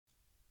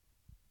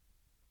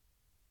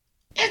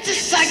It's a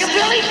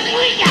psychobilly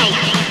freakout!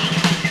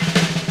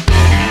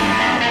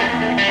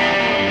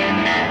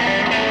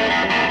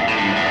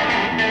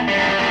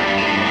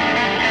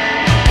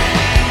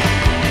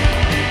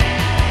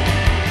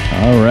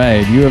 All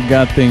right, you have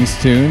got things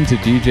tuned to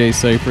DJ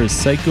Cypher's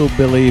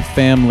Psychobilly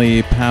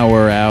Family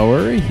Power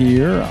Hour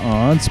here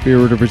on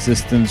Spirit of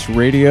Resistance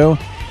Radio.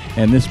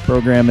 And this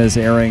program is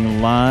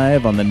airing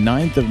live on the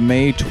 9th of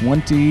May,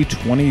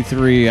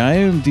 2023. I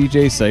am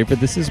DJ Cypher.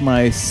 This is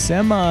my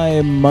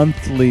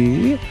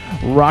semi-monthly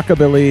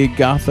rockabilly,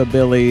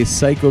 gothabilly,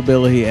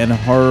 psychobilly, and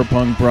horror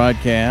punk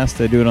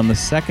broadcast. I do it on the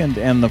 2nd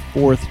and the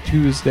 4th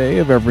Tuesday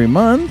of every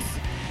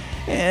month.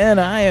 And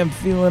I am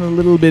feeling a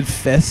little bit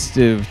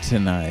festive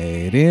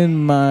tonight.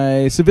 In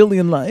my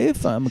civilian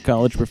life, I'm a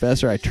college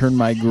professor. I turned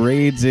my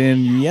grades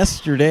in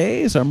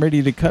yesterday, so I'm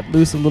ready to cut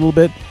loose a little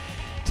bit.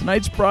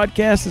 Tonight's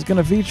broadcast is going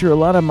to feature a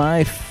lot of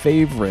my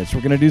favorites.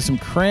 We're going to do some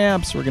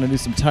Cramps. We're going to do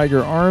some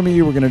Tiger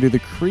Army. We're going to do the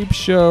Creep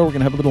Show. We're going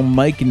to have a little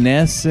Mike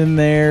Ness in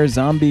there.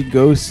 Zombie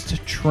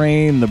Ghost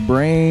Train, The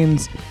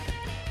Brains.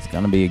 It's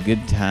going to be a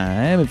good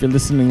time. If you're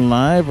listening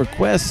live,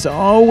 requests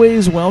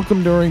always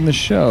welcome during the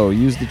show.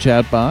 Use the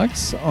chat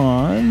box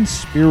on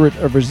Spirit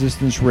of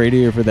Resistance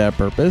Radio for that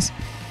purpose.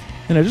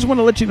 And I just want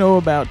to let you know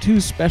about two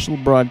special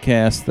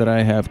broadcasts that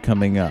I have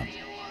coming up.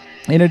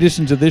 In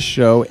addition to this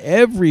show,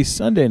 every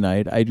Sunday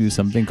night I do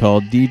something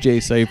called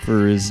DJ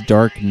Cypher's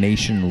Dark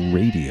Nation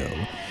Radio.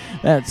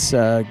 That's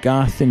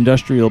goth,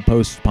 industrial,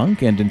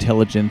 post-punk, and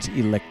intelligent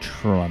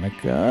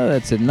electronica.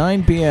 That's at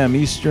 9 p.m.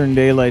 Eastern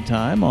Daylight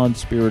Time on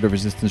Spirit of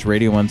Resistance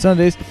Radio on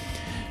Sundays.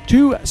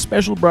 Two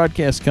special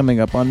broadcasts coming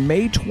up. On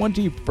May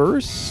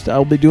 21st,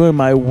 I'll be doing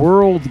my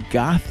World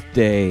Goth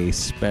Day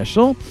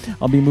special.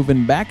 I'll be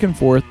moving back and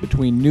forth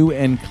between new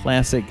and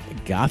classic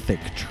Gothic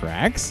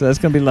tracks. So that's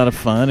going to be a lot of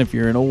fun. If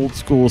you're an old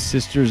school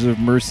Sisters of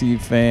Mercy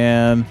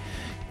fan,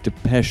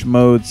 Depeche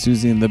Mode,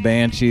 Susie and the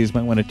Banshees,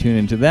 might want to tune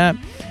into that.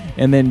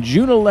 And then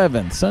June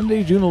 11th,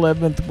 Sunday, June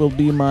 11th, will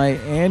be my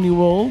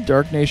annual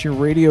Dark Nation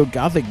Radio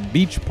Gothic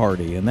Beach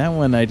Party. And that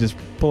one, I just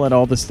pull out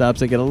all the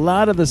stops. I get a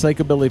lot of the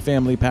Psychobilly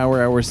Family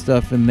Power Hour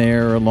stuff in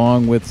there,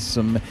 along with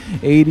some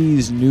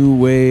 80s new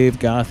wave,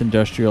 goth,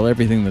 industrial,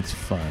 everything that's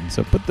fun.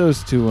 So put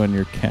those two on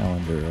your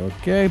calendar,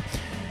 okay?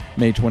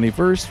 May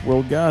 21st,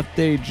 World Goth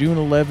Day. June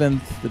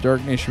 11th, the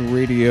Dark Nation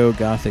Radio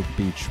Gothic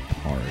Beach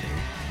Party.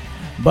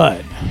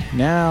 But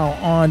now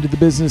on to the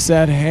business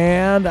at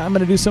hand. I'm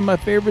going to do some of my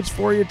favorites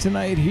for you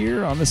tonight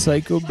here on the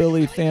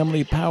Psychobilly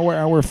Family Power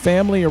Hour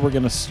family. We're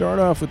going to start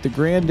off with the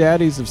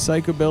granddaddies of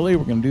Psychobilly.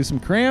 We're going to do some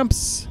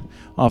Cramps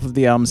off of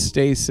the album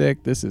Stay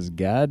Sick. This is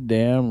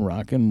goddamn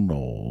rock and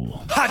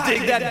roll. I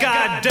dig that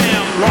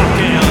goddamn rock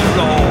and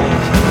roll.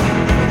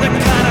 The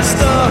kind of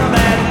stuff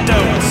that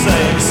don't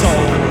save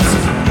souls.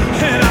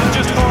 And I'm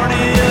just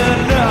horny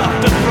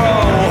enough to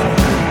throw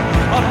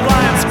a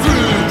blind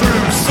screw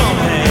through some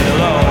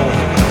halo.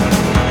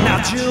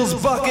 Now Jill's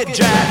bucket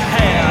Jack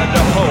had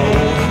to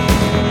hold.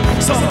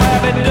 Some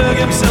rabbit dug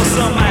himself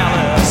some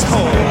Alice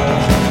hole.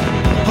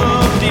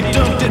 Humpty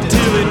dumped it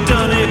till it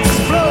done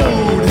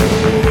explode.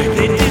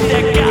 They did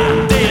that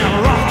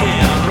goddamn rock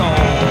and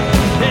roll.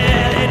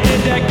 Yeah, they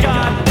did that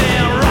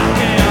goddamn rock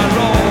and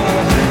roll.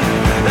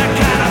 That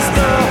kind of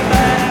stuff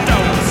that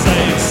don't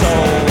save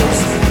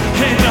souls.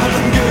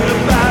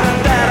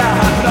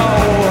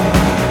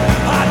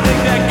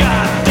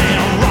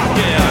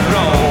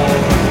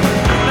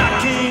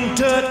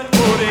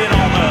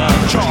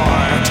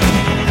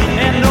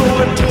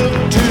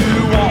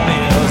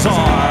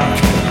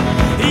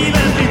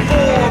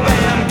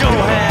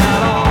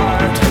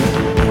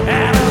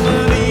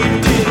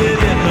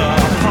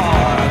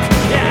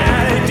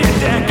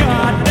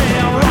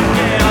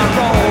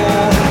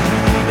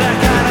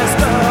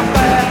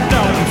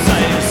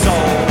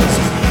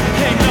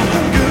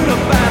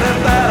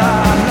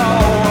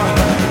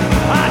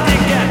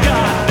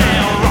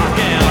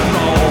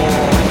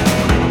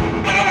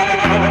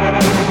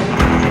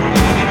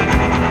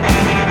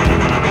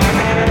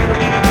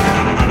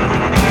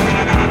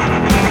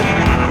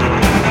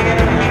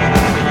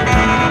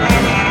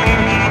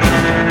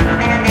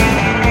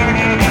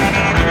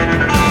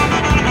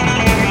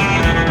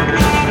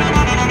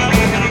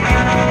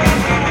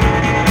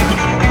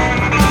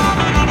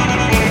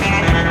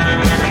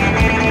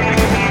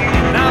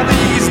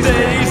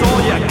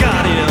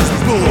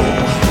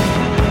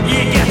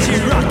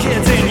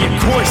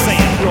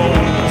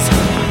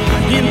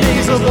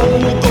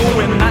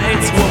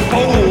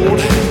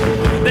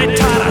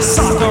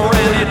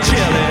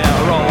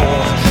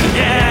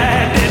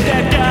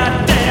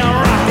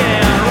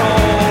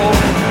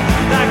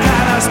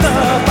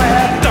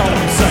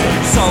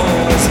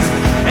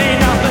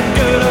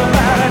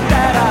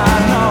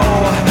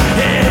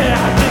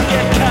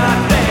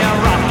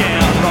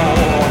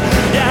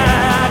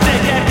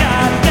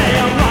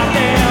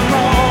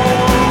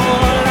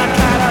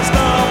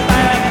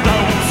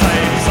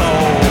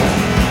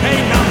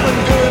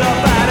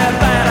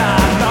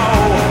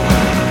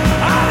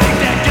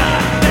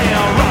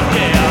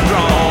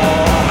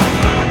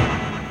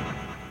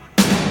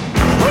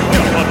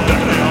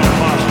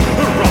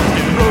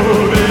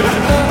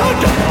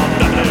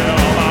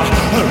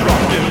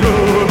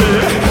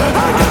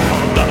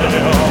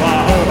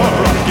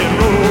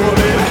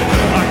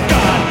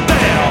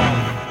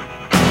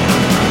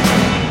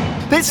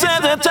 They say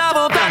the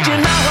devil that you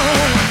know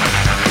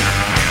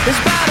is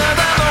better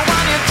than the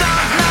one you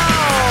don't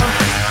know.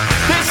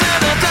 They say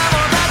the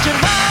devil that you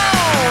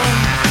know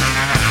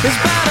is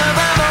better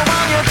than the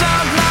one you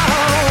don't know.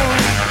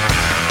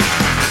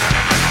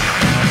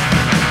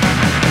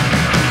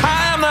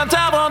 I am the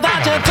devil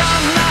that you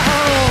don't know.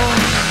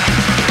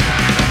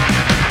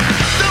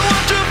 The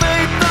one true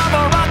faith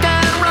of a rock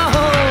and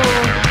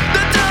roll.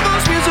 The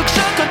devil's music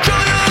shall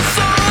control your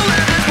soul.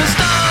 It is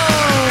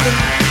bestowed,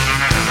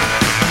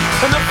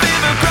 and the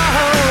fever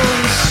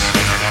grows.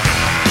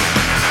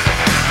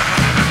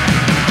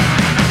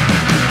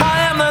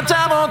 I am the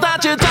devil that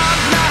you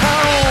don't know.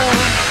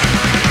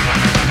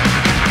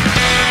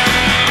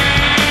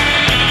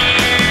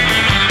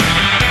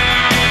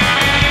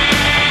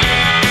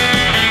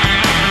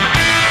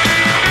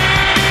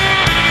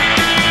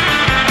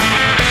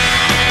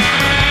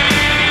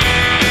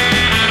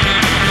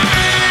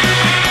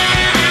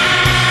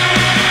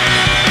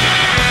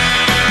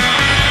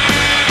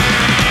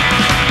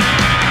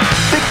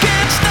 They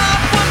can't stop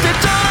what they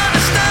don't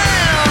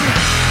understand.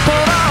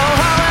 But oh,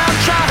 how I'll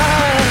try.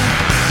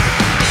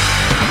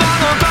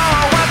 Long ago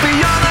I went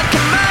beyond a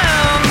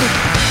command.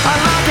 I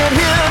like it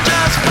here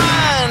just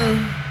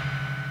fine.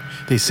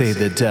 They say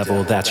the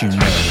devil that you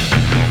know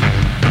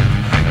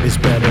is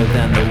better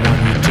than the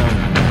one you don't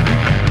know.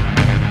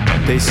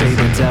 They say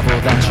the devil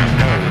that you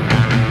know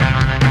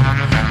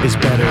is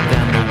better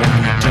than the one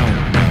you don't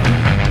know.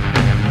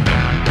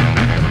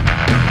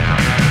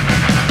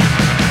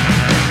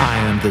 I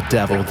am the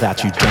devil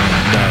that you don't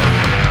know.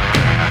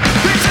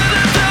 They say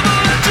the devil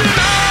that you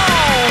know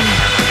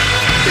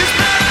is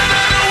better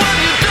than the one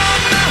you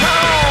don't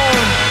know.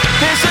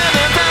 They say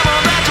the devil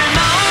that you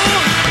know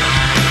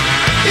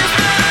is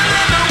better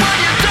than the one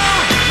you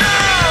don't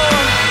know.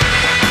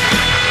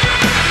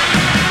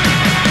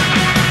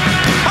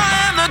 I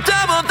am the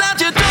devil that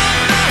you don't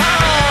know.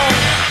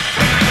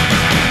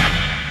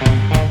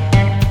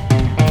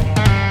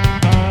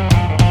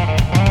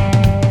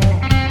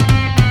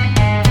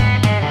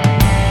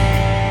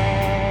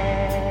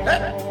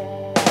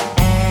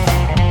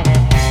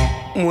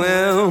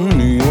 Well,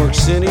 New York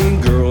City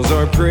girls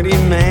are pretty,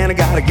 man, I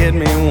gotta get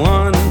me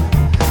one.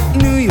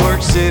 New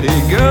York City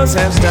girls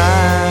have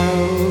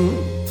style,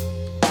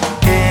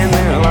 and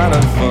they're a lot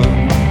of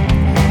fun,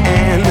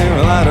 and they're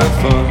a lot of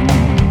fun,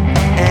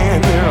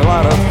 and they're a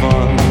lot of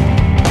fun,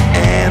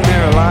 and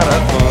they're a lot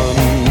of fun.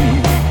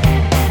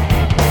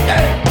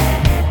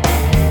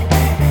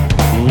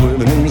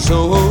 Living in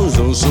Soho's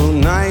oh so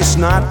nice,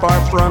 not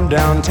far from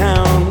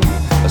downtown.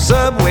 A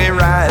subway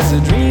rides a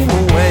dream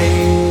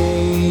away.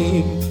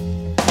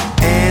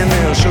 And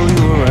they'll show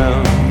you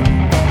around,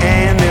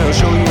 and they'll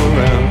show you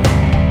around,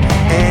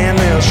 and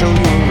they'll show you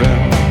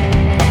around,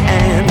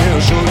 and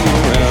they'll show you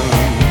around.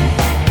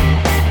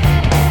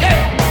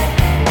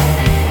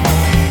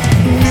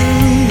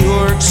 New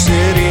York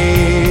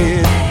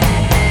City,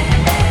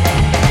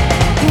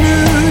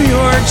 New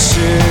York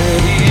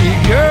City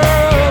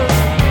girls,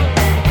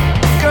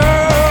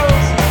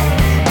 girls,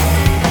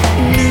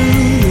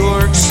 New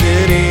York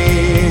City.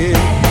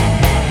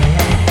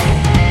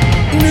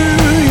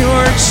 New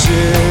York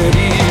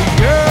City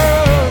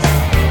girls,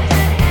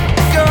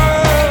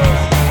 girls,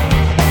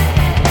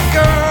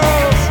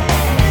 girls,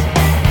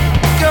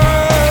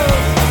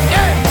 girls,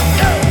 yeah,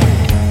 yeah.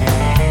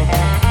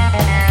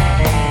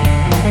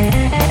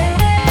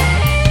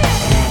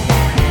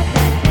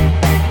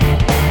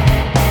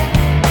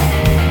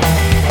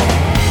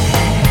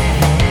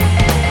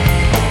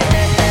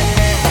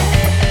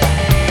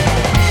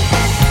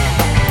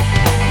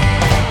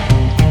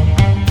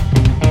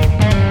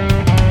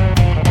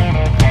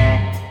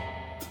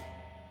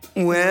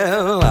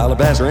 Well,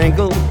 alabaster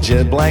ankle,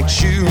 jet black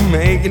shoe,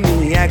 making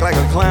me act like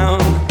a clown.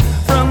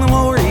 From the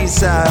Lower East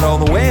Side all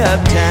the way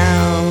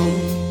uptown.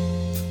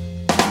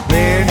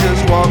 They're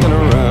just walking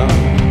around.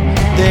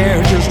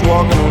 They're just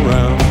walking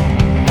around.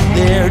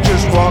 They're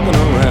just walking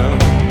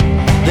around.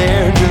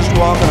 They're just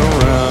walking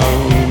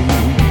around.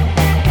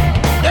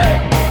 Yeah.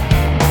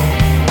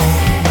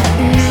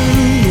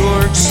 New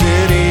York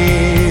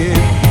City,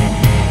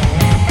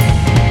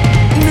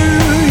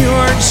 New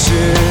York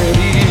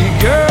City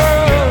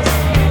girls,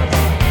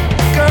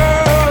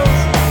 girls,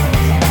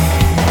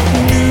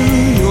 New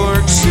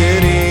York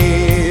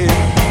City,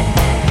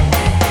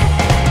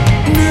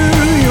 New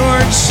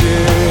York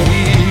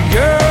City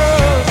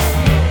girls,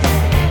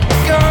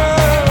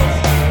 girls,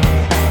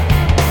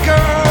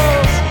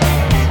 girls,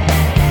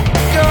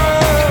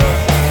 girls,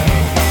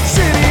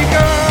 city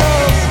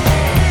girls,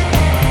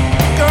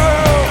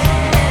 girls,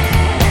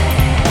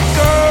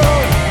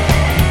 girls,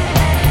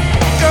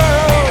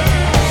 girls.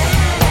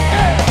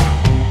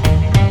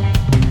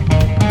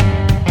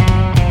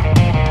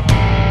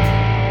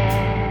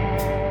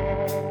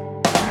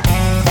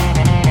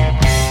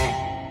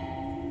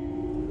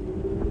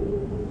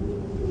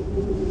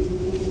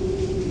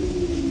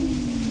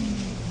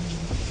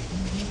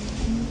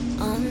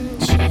 On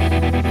Cherry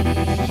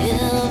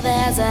Hill,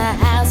 there's a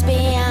house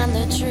beyond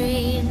the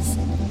trees.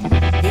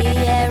 The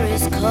air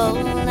is cold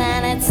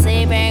and it's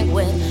savoring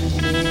with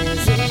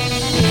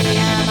misery.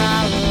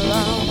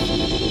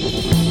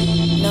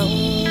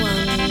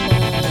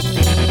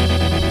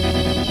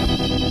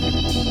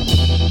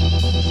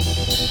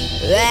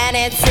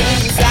 it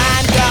seems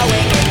I'm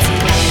going into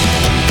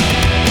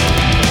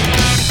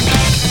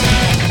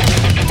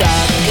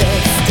darker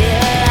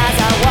still as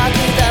I walk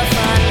through the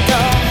front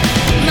door.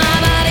 My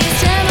body's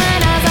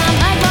trembling as I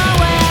make my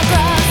way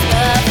across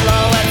the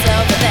floor. What's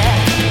over there?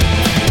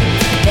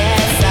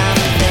 There's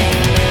something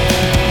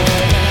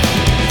moving.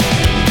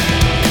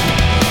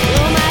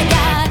 Oh my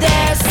God,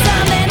 there's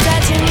something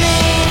touching me.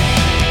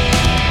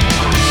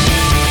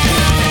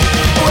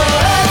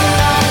 Words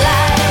not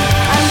life,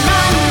 I'm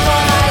running for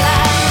my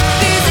life.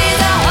 This is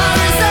a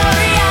horror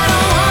story, I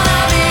don't wanna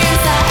be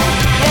inside.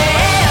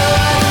 Hey,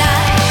 all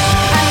night,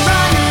 I'm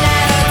running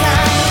out of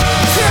time.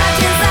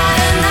 Trapped inside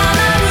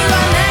another, will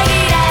I make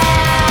it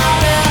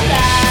out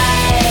alive?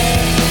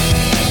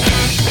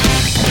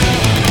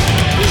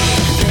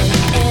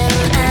 In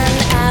and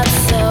out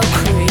so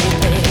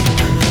creepy.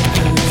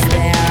 Who's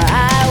there?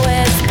 I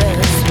whisper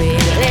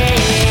sweetly.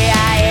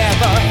 I hear a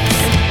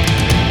voice.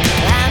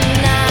 I'm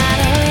not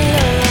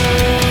alone.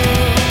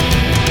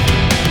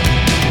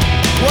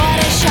 What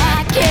a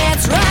shock,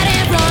 it's right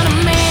in front of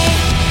me.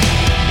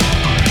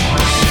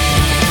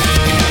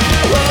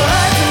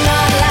 Words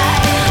not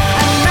life,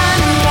 I'm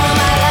running for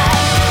my life.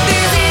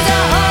 This is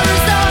a horror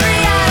story,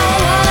 I don't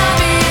wanna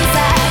be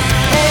inside.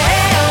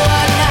 Hey,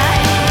 what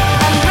night,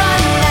 I'm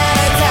running out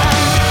of time.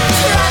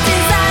 Trapped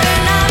inside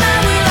another,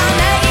 will I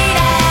make it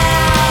out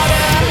Words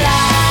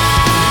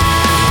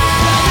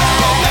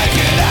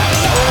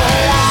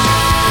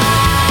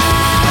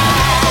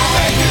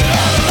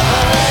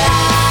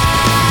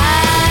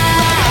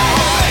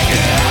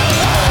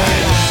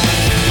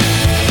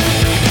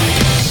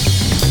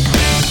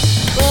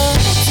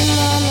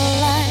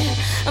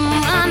on the line,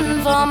 I'm running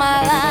for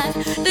my life.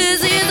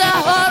 This is a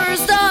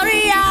horror story,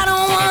 I don't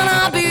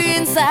wanna be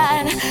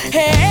inside.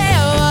 Hey,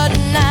 what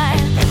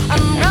night,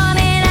 I'm running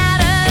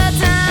out of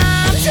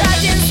time.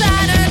 Trapped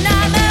inside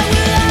another,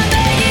 will I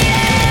make it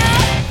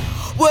out?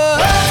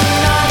 Words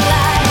not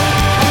life,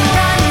 I'm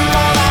running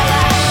for my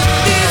life.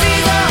 This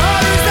is a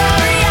horror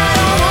story, I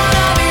don't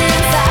wanna be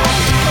inside.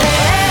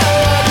 Hey,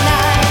 what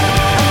night,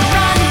 I'm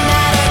running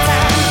out of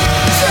time.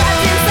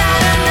 Trapped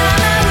inside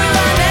another, will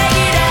I make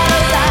it out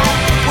alive?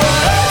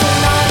 Words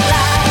not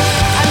life,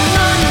 I'm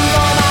running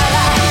for my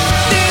life.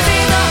 This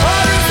is a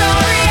horror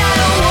story, I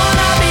don't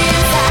wanna be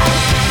inside.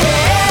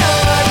 Hey,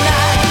 what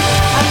night,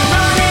 I'm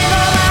running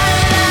for my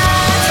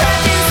life.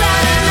 Trapped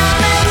inside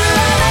another, will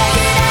I make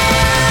it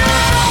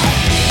out?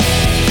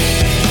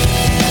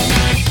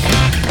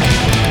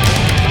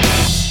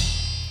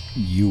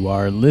 You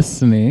are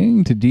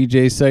listening to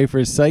DJ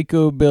Cypher's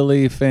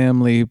Psychobilly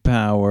Family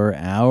Power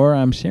Hour.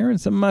 I'm sharing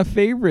some of my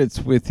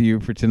favorites with you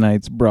for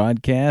tonight's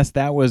broadcast.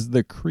 That was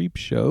The Creep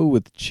Show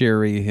with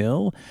Cherry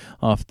Hill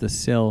off the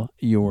Sell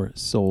Your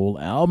Soul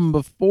album.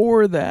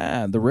 Before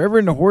that, the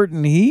Reverend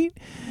Horton Heat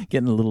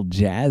getting a little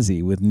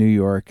jazzy with New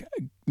York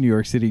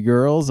City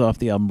Girls off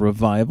the album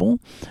Revival.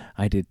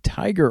 I did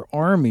Tiger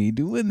Army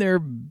doing their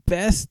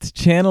best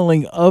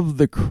channeling of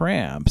the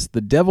Cramps, The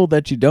Devil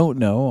That You Don't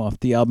Know off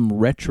the album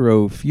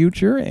Retro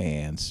Future,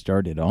 and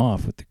started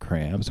off with the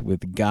Cramps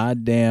with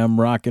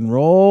Goddamn Rock and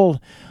Roll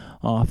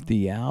off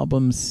the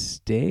album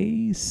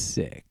Stay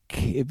Sick.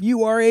 If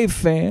you are a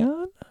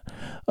fan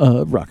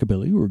of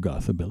rockabilly or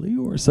gothabilly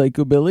or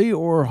psychobilly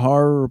or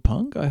horror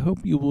punk, I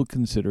hope you will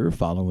consider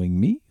following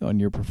me on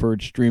your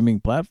preferred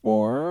streaming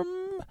platform.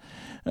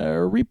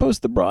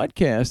 Repost the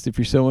broadcast if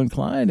you're so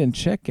inclined, and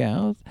check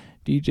out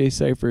DJ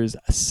Cypher's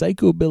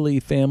Psychobilly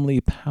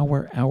Family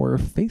Power Hour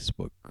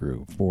Facebook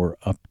group for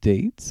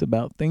updates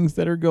about things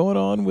that are going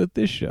on with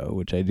this show,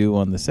 which I do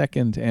on the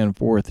second and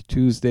fourth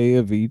Tuesday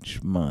of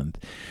each month.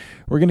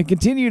 We're going to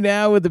continue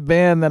now with a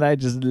band that I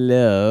just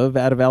love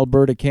out of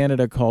Alberta,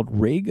 Canada, called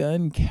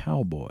Raygun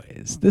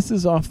Cowboys. This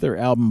is off their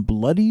album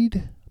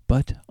Bloodied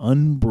But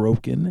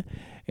Unbroken,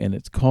 and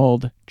it's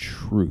called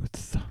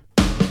Truth.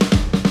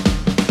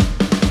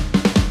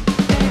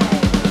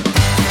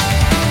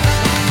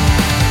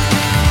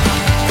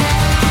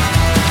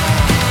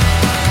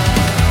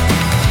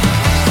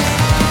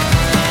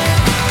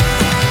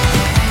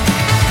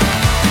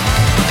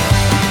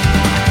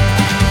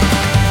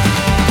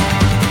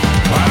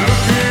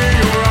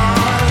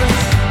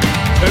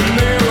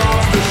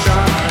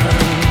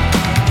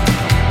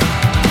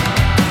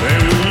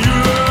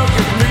 Look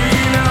at me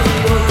now, the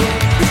world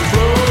is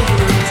frozen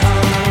in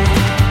time.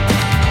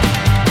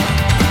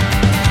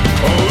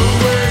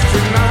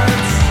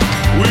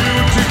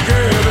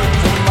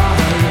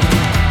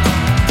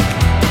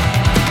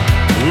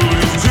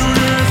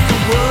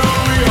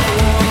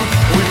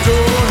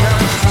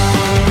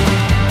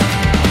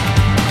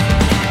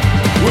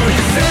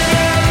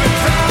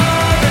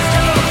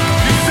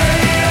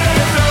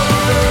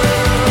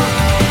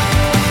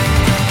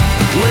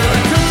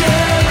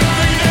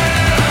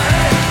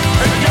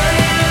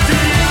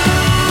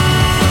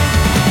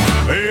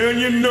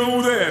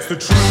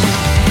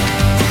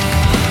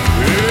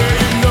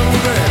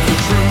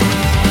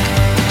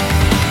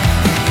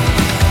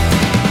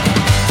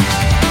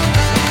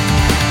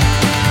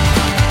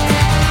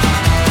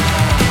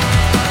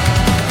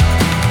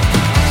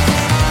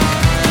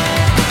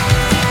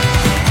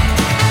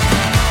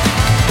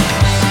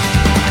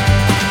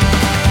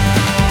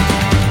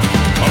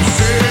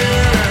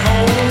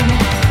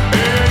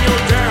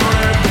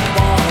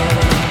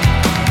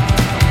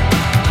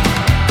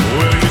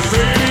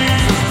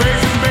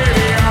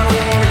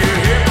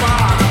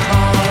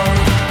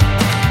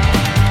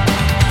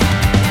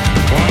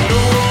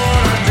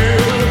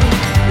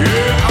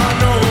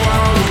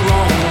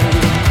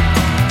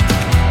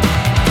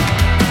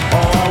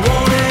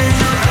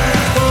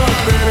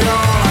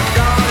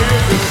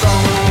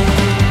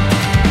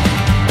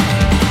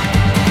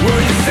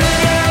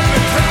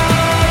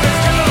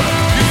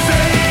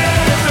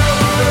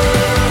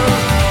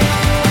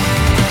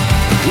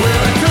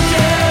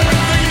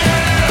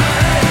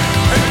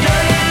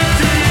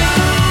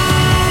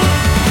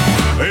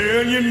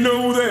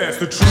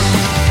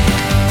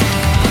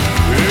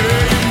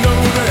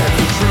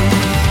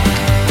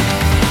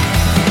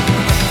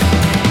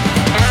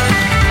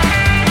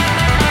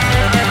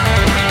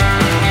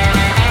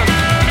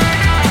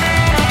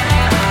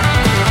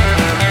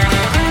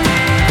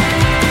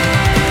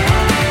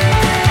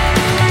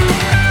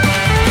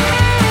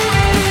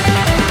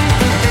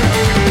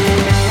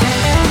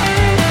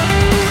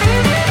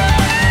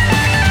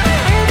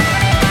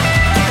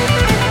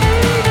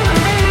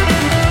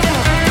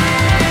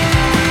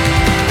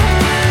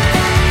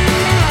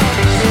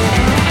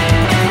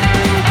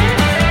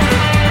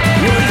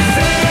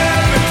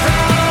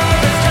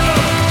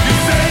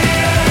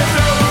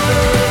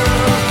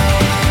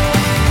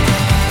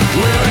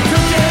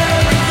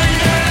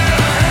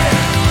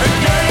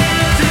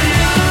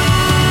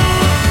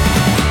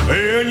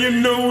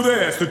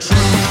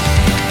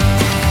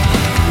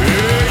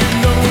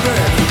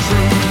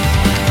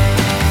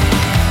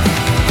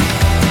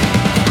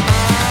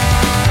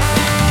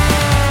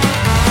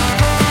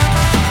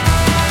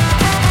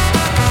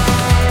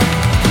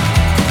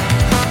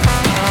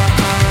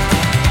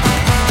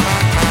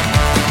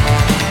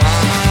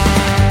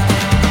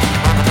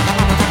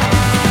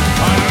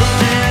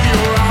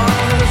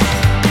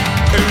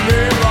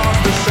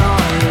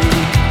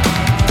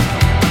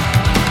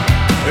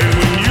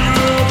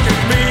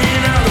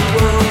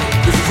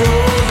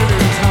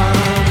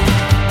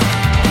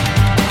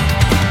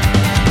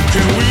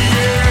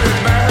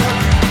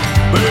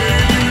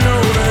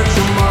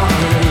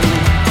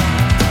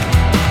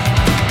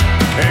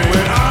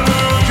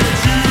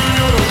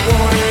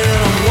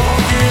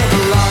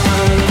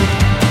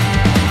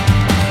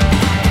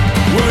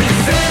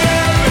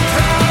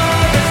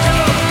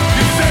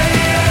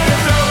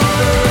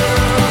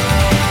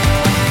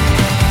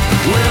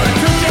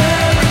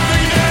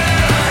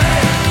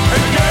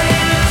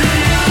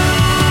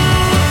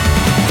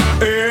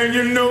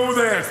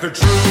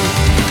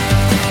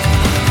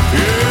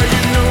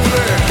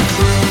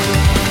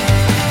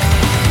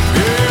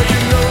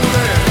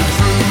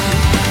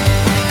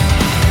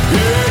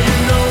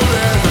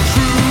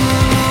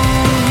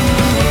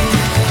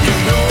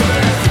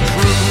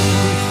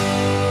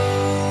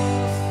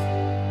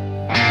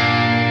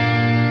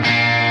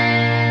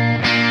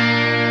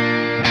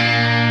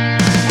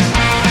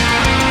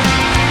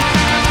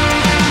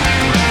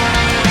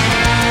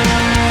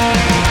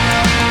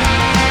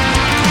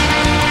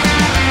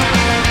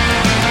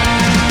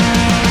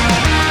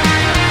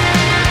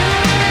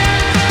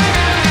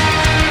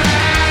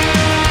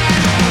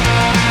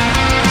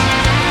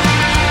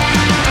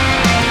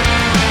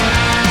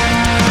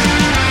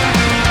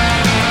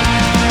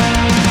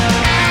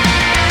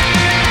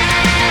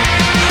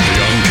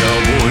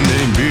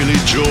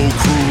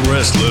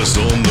 restless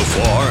on the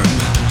farm.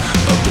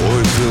 A boy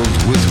filled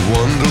with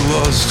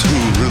wanderlust who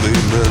really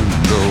meant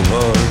no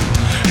harm.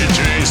 He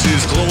changed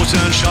his clothes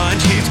and shined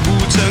his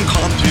boots and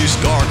combed his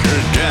dark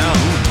hair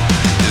down.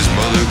 His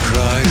mother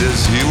cried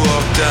as he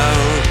walked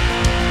out,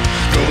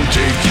 "Don't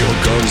take your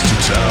guns to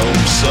town,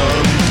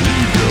 son.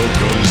 Leave your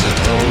guns at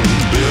home,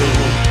 Bill.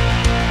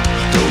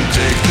 Don't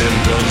take them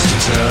guns to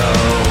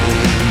town."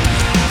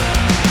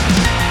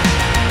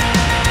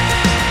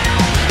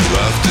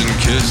 Laughed and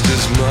kissed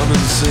his mom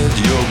and said,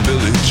 "Your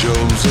Billy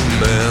Joe's a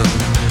man.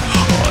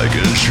 I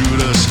can shoot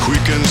as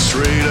quick and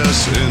straight as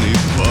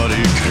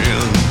anybody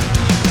can.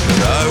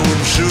 And I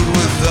wouldn't shoot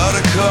without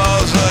a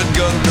cause, I'd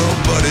gun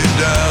nobody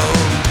down."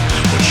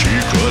 But she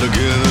cried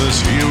again as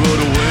he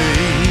rode away,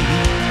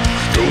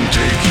 "Don't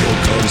take your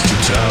guns to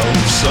town,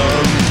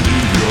 son.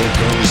 Leave your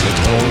guns at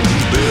home,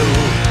 Bill.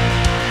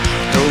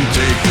 Don't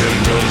take them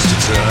guns to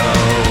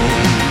town."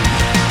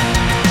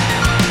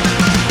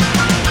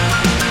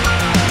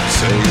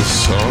 Sang a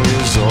song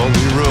as on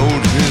he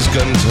rode, his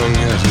gun tongue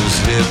at his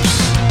hips.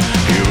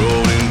 He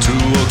rode into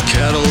a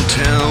cattle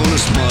town, a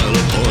smile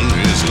upon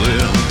his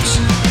lips.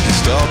 He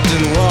stopped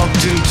and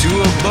walked into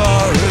a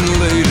bar and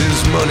laid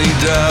his money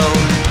down.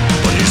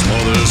 But his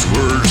mother's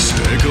words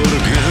echoed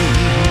again,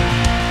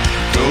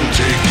 "Don't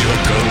take your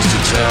guns to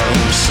town,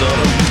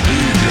 son.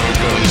 Leave your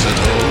guns at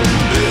home,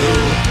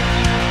 Bill.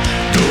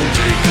 Don't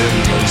take them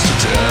guns to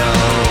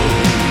town."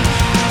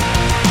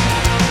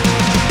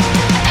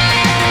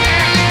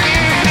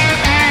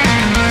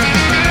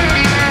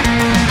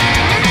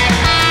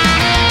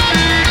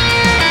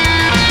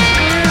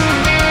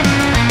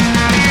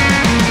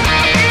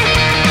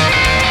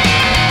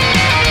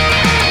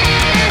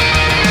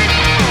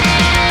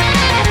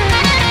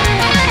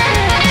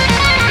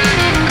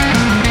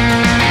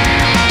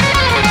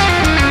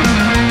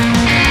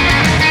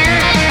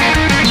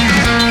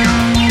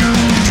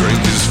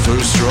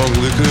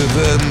 Liquor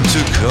then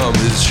to calm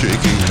his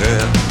shaking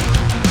hand,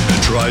 and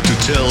tried to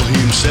tell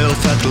himself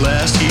at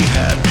last he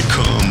had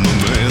become a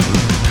man.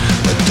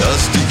 A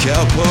dusty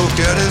cowpoke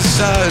at his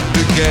side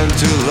began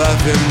to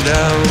laugh him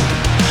down.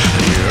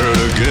 He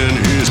heard again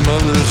his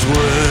mother's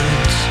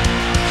words,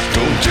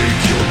 "Don't take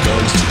your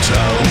guns to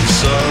town,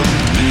 son.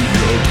 Leave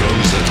your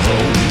guns at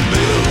home,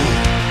 Bill.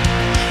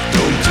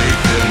 Don't take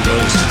them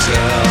guns to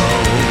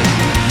town."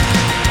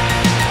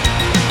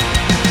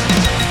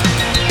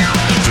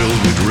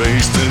 Filled with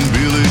rage, then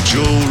Billy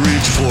Joe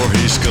reached for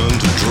his gun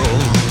to draw.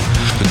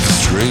 But the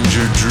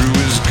stranger drew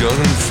his gun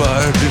and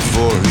fired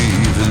before he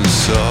even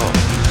saw.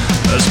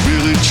 As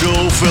Billy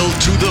Joe fell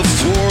to the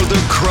floor, the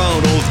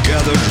crowd all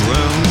gathered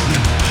round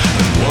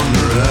and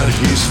wondered at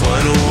his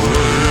final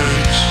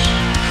words.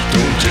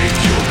 "Don't take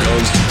your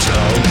guns to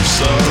town,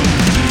 son.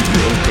 Leave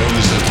your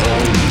guns at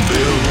home,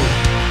 Bill.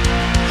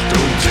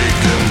 Don't take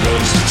them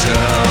guns to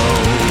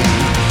town."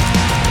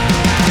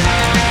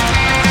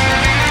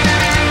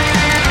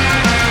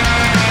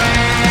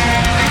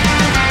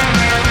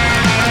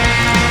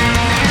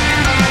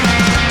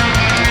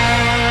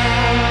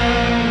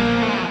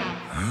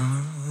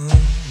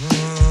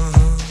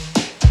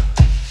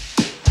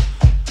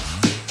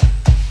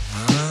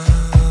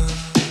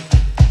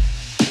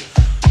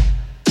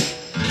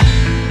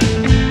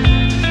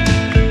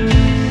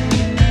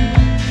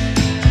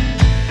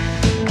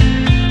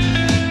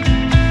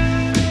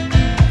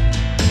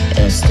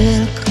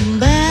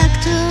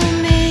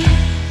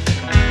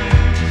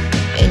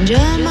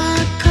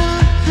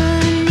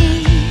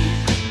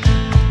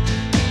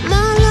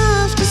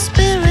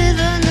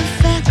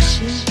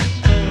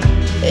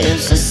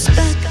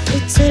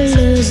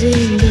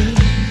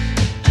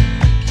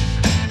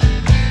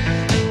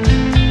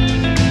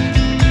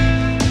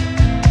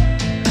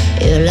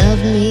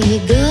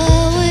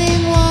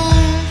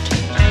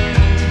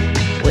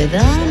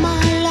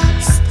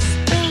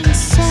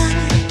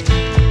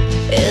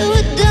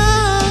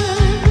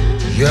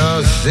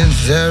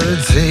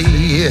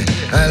 Humanity,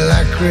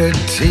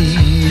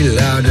 alacrity,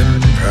 loud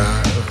and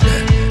proud.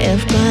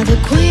 If by the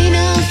Queen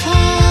of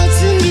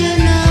Hearts and you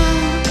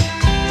know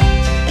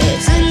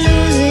it's a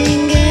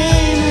losing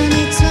game on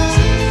its own.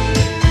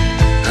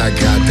 I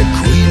got the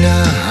Queen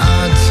of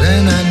Hearts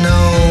and I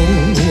know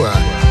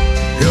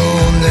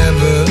you'll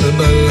never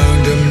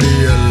belong to me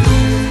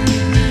alone.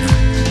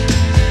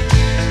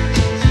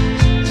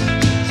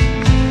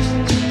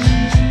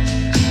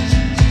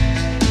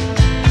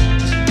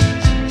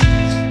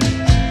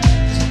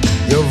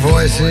 Your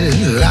voice is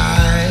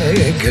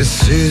like a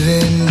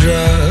soothing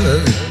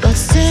drug, But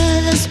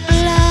still there's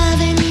blood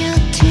in your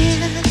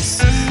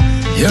tears.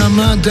 you're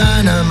my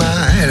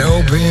dynamite,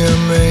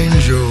 opium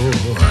angel.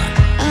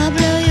 I'll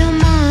blow your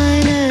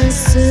mind and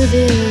soothe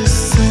your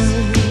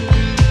soul.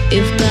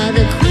 You've got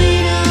the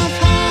Queen of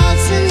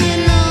Hearts and you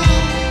know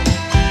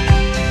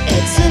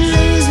it's a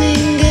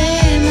losing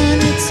game on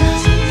its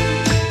own.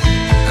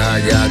 I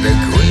got the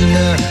Queen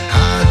of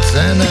Hearts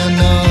and I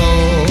know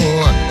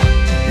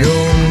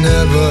you'll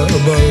never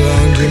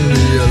belong to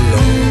me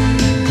alone.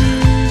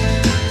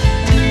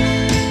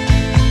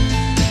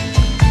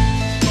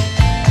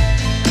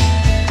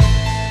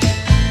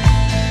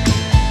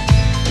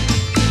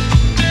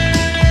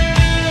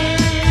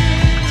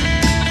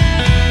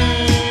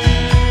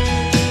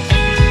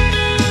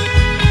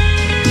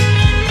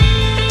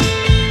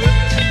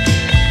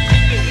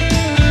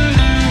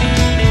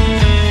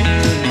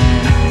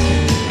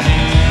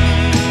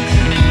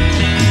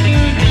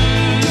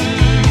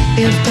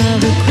 You've got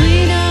the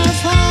Queen of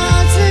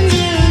Hearts and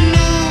you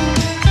know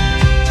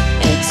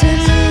it's a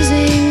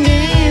losing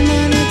game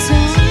on its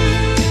own.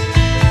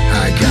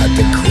 I got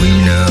the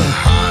Queen of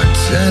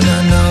Hearts and I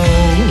know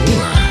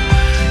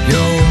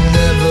you'll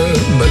never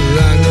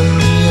belong to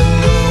me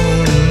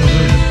alone.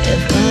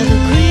 You've got the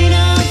Queen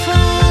of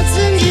Hearts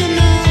and you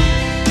know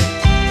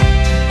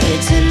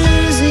it's a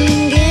losing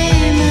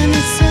game on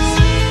its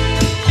own.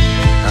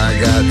 I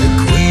got the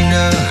Queen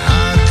of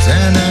Hearts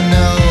and I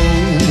know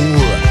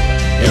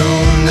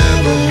you'll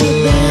never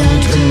belong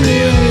to me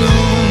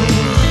alone.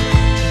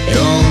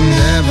 You'll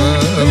never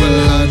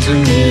belong to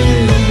me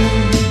alone.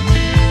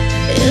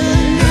 You'll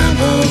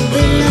Never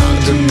belong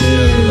to me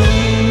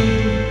alone.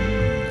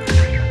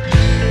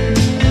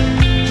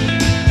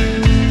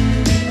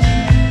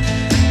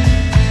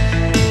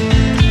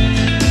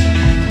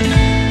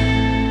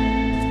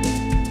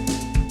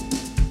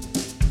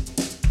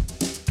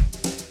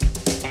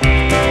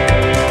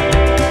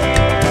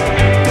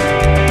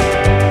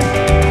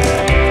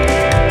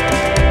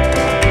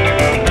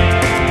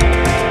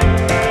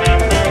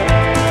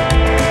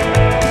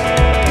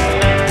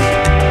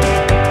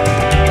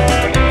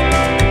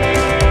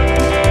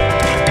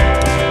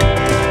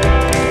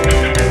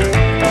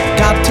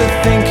 Got to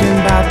thinking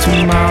about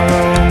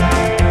tomorrow.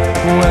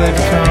 Will it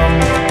come?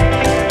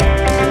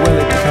 Will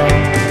it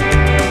come?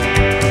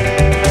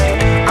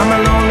 I'm a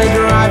lonely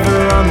driver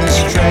on this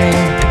train,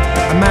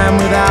 a man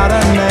without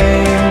a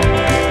name,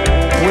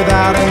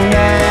 without a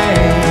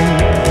name.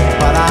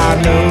 But I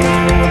know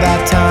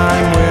that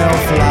time will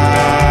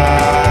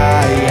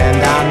fly, and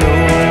I know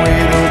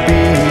it'll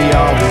be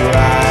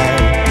alright.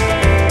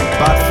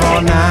 But for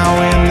now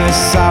in this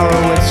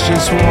sorrow it's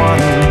just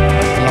one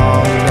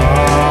long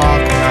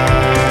dark night.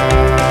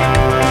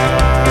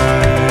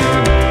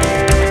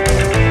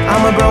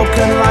 I'm a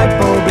broken light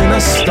bulb in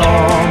a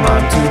storm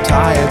I'm too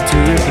tired to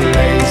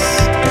replace.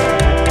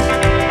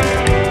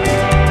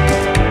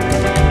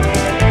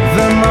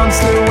 The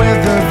monster with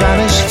the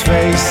vanished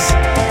face,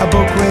 a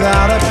book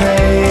without a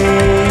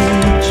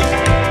page.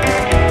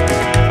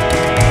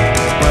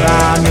 But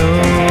I know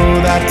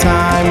that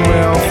time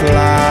will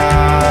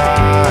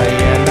fly,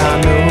 and I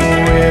know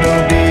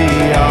it'll be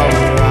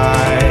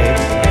alright.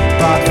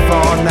 But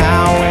for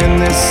now in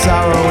this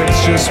sorrow it's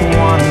just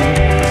one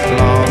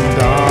long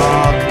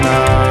dark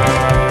night.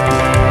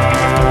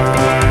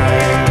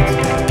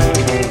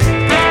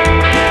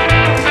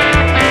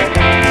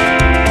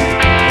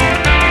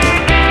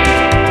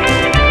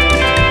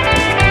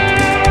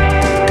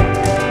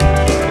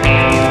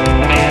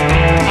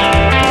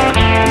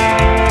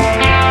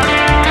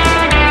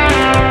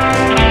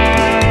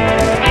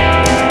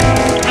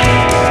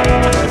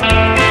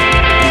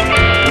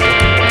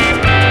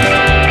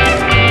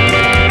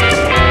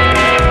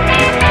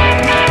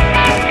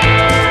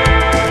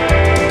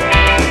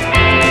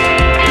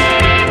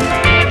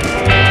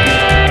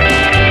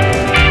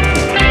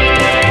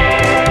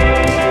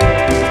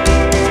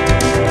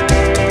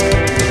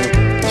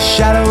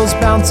 Shadows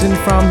bouncing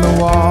from the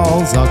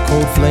walls, a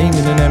cold flame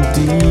in an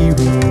empty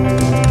room.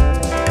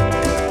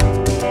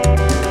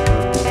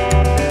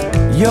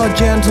 Your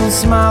gentle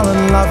smile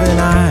and loving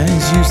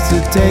eyes used to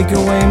take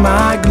away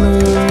my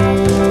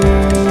gloom.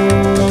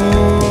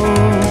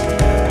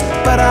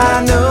 But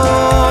I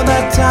know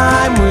that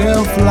time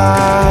will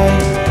fly,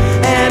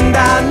 and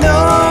I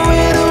know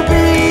it'll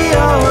be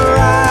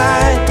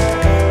alright.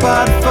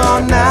 But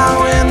for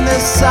now in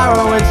this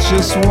sorrow it's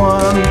just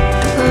one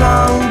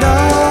long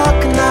dark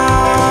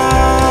night,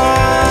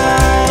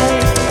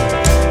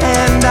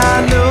 and I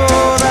know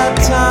that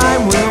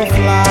time will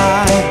fly.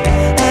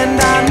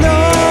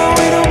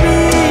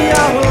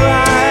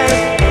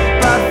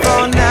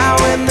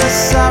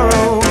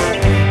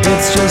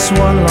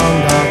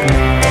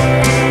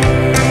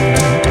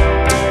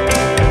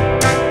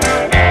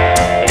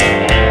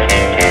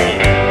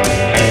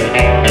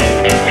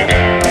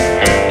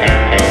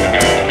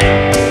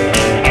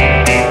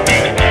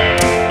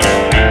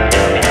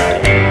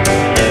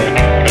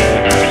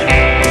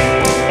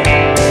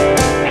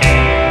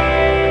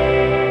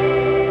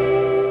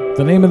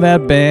 The name of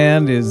that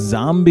band is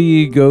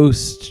Zombie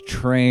Ghost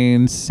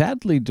Train,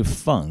 sadly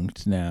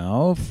defunct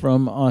now,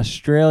 from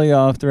Australia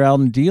off their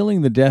album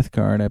Dealing the Death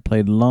Card. I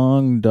played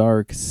Long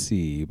Dark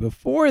Sea.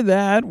 Before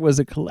that was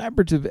a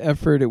collaborative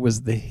effort. It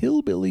was the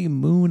Hillbilly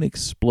Moon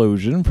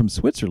Explosion from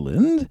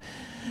Switzerland,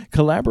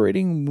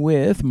 collaborating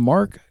with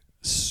Mark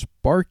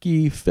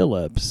Sparky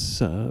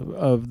Phillips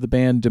of the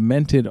band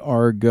Demented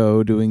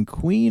Argo, doing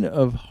Queen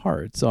of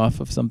Hearts off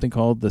of something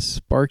called the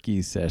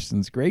Sparky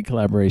Sessions. Great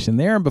collaboration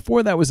there. And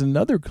before that was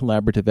another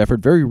collaborative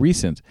effort, very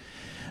recent.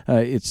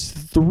 It's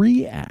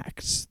 3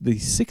 acts. The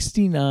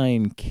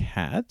 69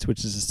 Cats,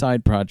 which is a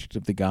side project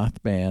of the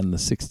goth band The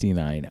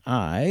 69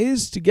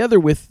 Eyes, together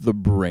with The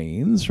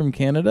Brains from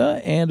Canada,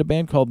 and a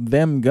band called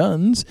Them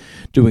Guns,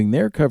 doing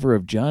their cover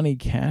of Johnny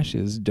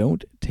Cash's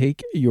Don't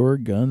Take Your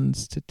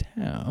Guns to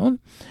Town.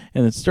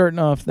 And then starting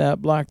off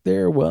that block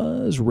there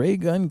was Ray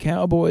Gun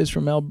Cowboys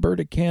from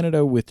Alberta,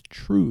 Canada, with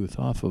Truth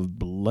off of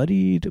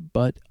Bloodied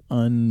But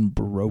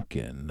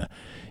Unbroken.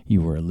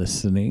 You are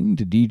listening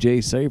to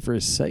DJ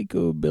Cypher's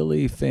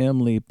Psychobilly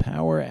Family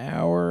Power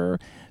Hour.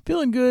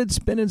 Feeling good,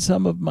 spinning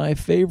some of my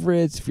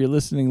favorites. If you're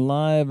listening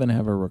live and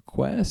have a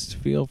request,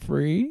 feel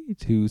free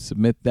to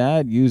submit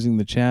that using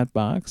the chat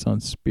box on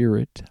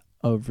Spirit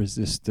of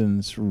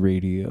Resistance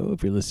Radio.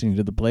 If you're listening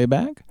to the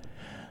playback,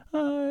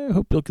 I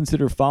hope you'll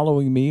consider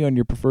following me on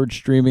your preferred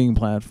streaming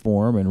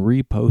platform and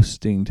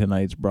reposting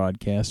tonight's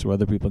broadcast so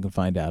other people can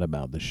find out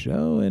about the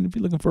show. And if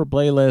you're looking for a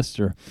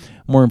playlist or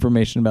more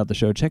information about the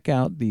show, check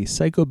out the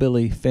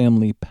Psychobilly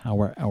Family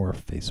Power Hour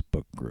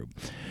Facebook group.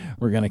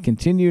 We're going to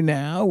continue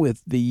now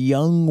with the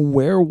Young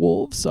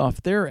Werewolves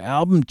off their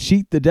album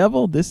Cheat the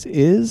Devil. This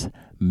is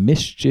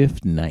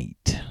Mischief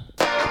Night.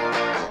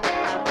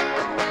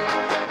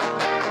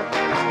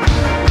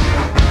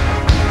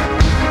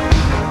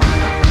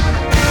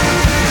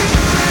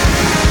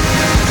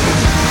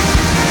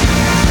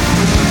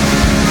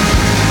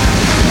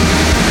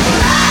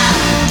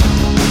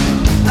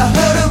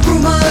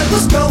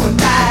 Was going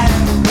down.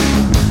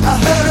 I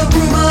heard a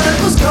rumor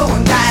it was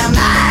going down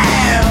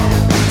now,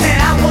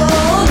 and I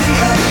warned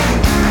you.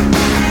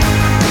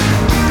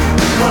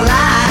 Well,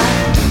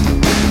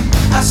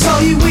 I saw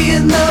you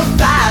in the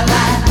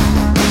firelight.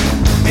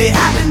 It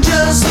happened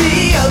just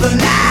the other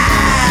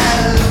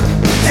night,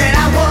 and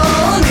I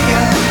warned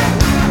you.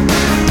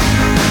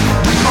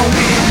 Oh,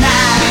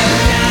 midnight,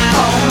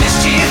 oh,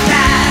 mischief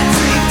night,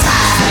 sleep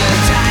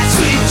tight,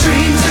 sweet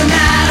dreams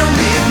tonight, oh,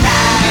 midnight.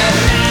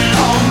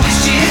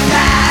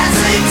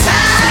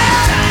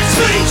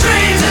 Sweet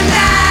dreams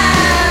tonight.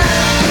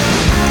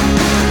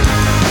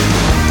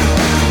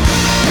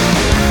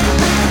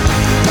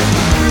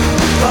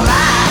 Well,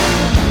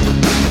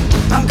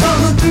 I'm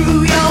coming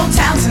through your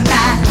town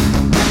tonight,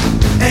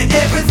 and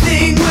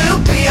everything will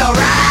be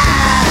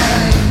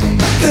alright,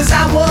 'cause I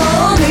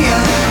warn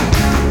you.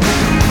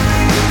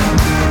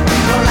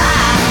 Well,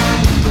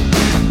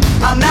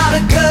 I'm not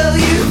a girl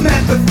you've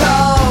met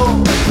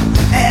before,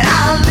 and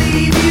I'll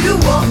leave you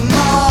wanting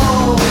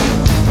more,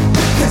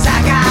 'cause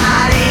I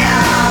got it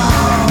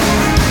all.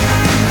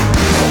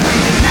 Oh,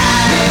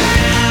 midnight,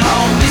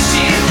 oh,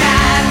 mischief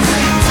night,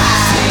 sleep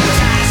tight,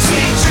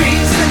 sweet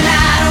dreams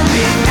tonight, oh,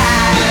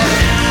 midnight,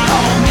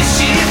 oh,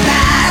 mischief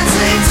night,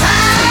 sleep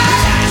tight,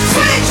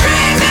 sweet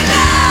dreams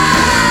tonight.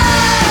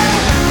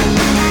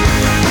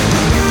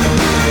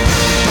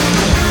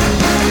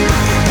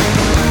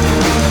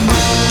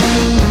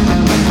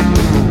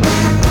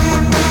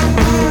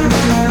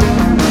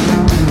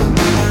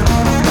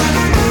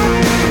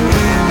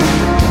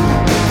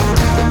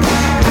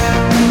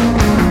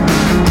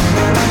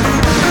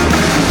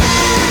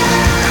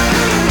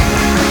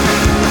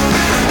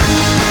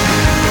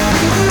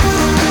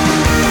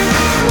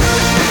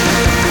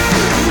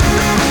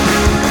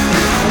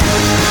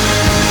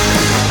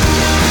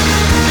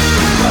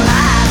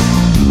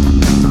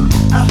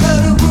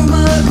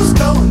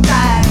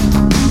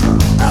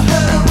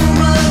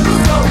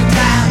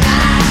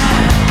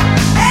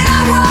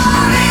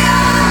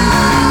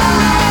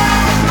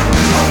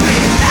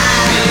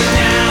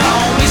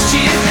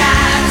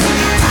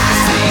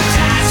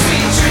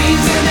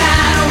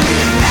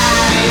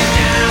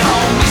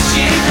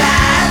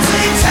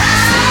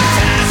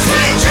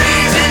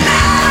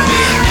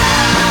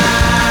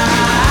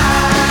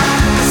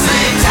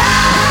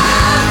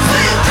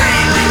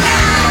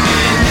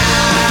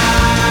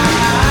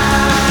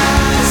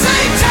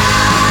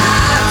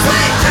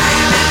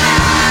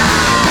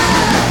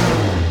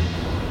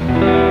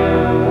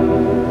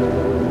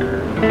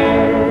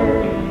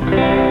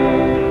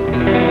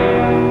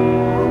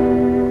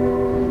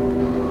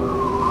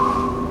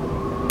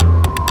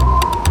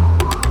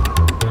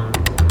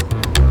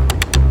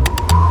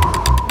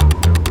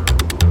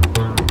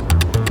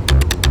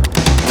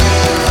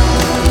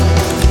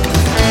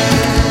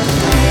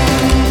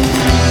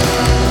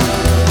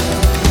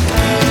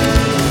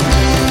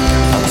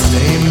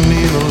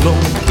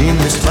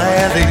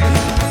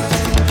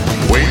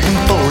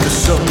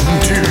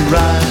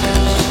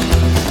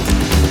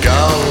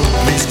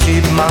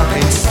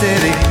 mind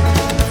steady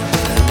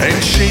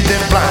and shade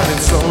that blinding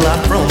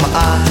sunlight from my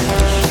eyes.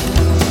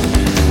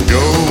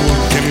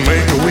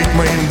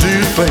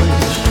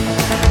 face.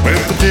 But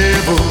the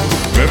devil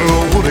never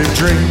would have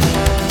dreamed.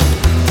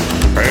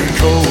 And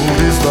cold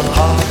is the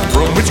heart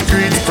from which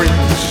greed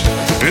springs.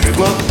 It's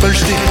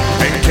bloodthirsty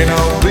and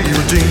cannot be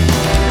redeemed.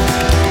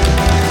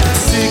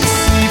 6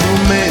 evil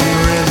men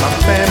ran my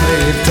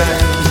family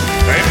down,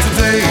 and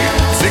today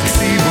 6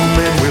 evil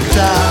men will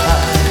die.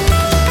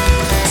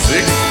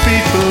 6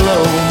 feet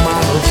below, my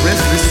love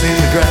restless in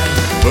the ground.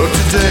 But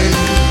today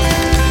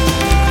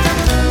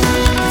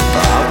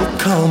I will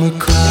come a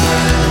cry.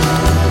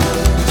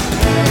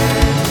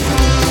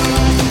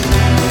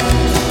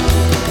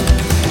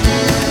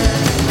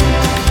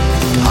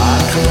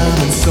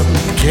 And sun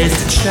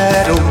cast its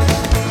shadow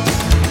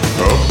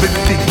of big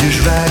figures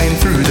riding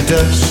through the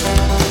dust.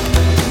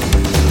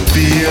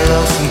 Fear,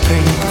 loss, and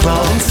pain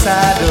claw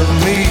inside of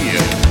me.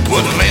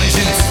 But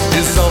vengeance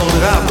is all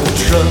that I will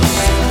trust.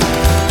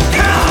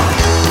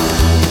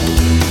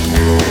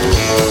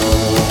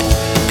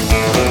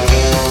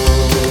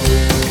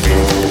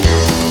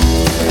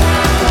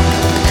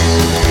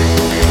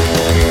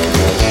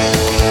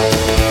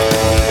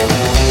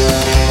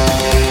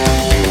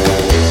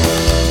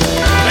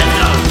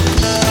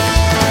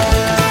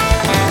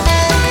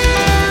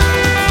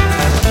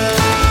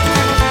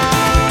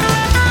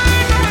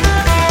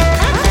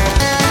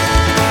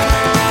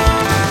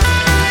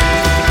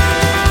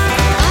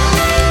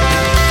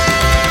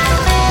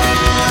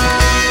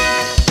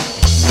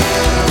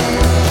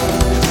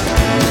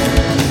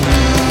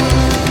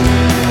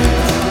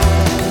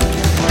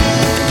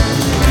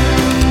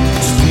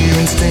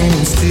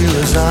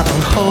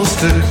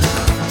 Unholstered,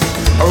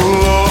 oh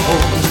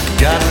Lord,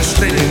 got me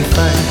staying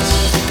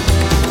fast.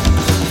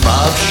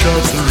 5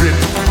 shots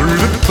ripped through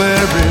the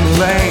barren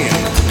land,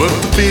 but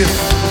the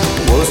 5th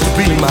was to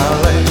be my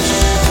last.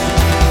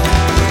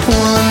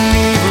 One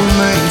evil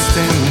man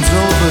stands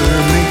over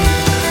me,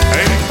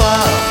 and 5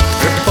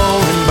 are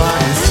falling by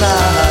his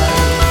side.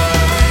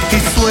 He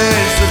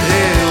swears that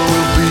hell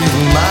will be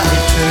my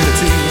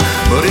eternity,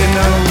 but he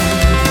knows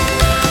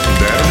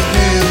down the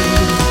hill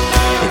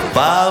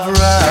 5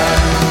 ride.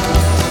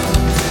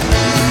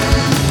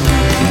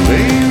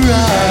 They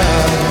ride.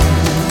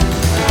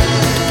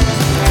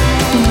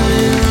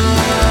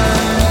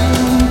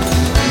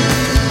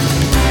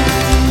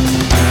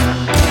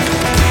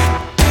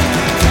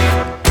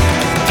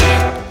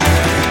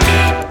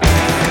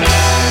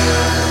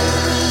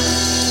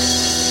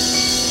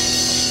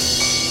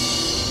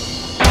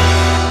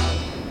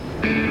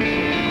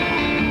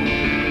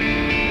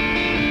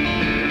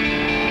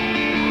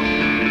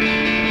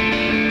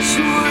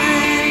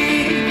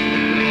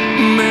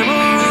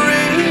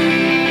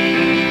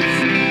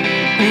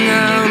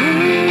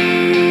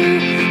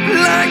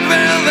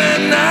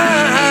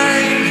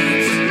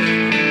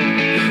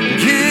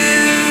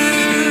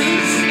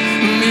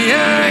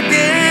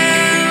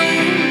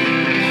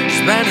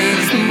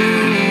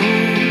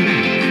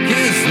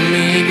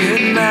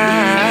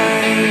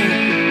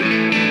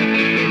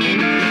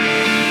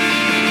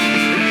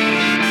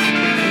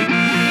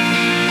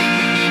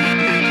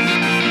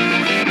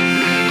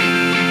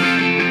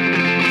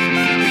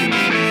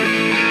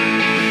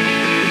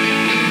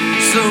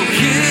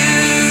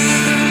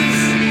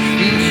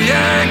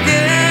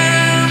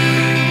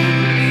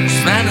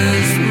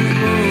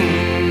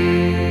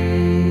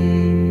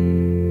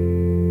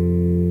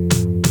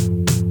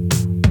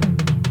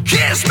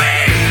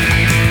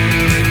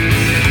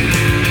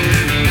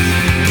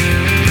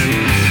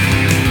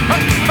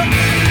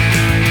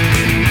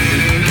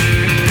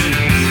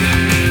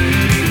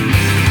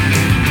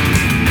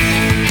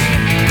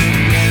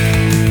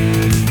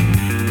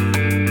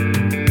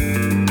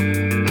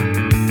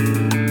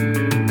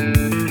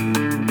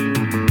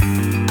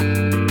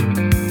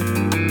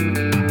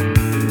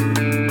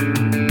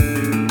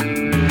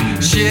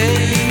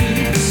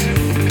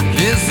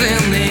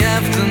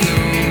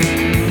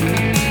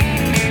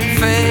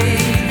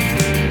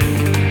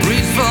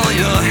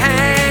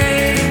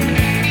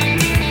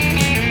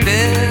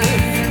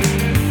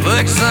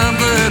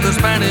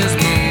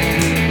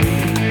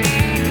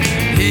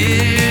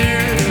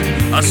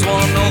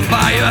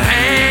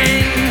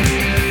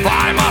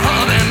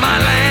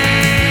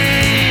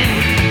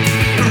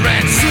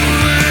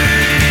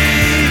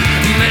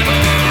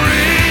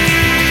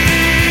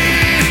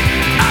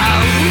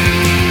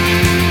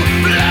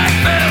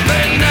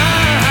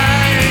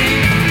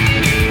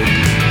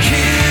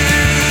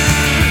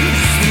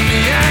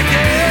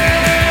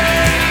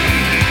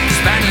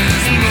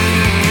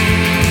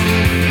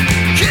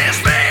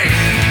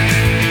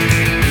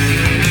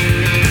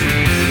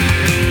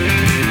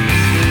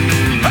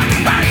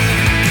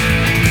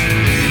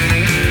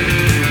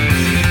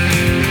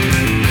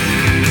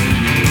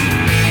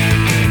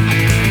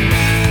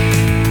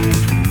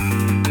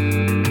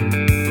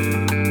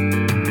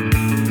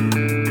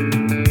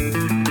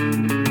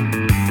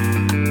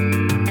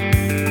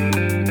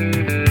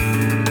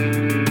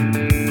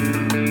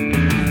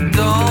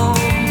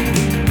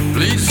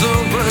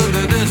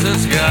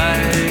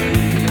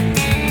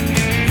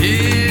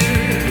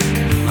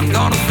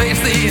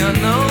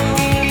 unknown.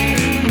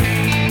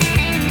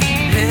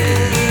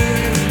 Yeah,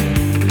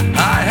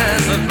 I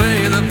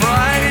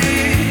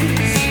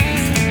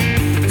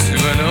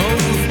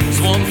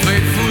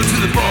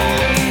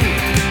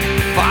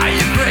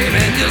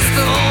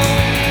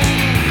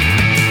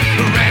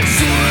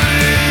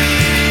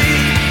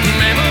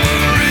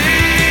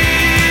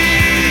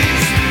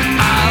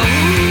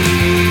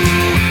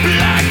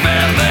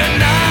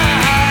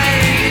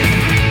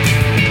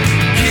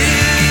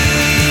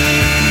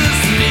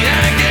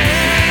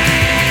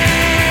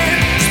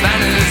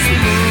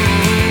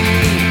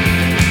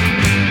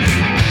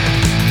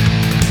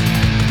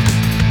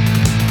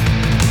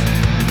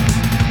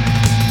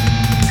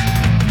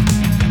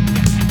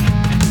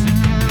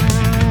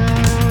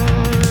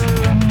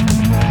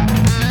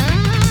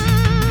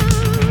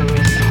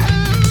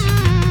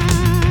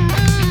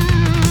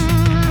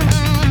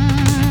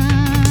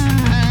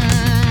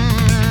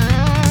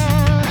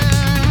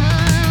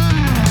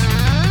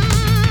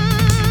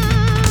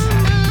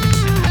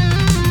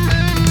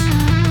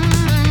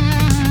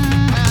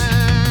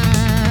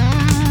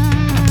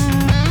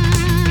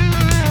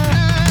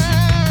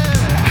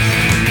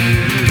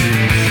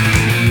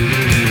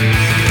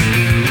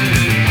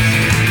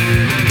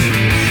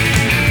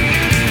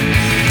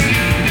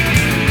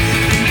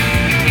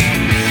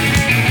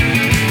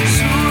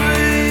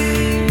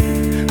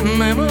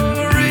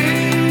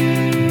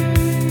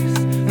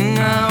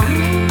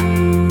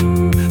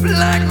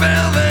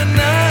velvet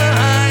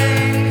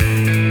night.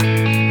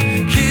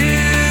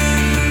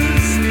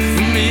 Kiss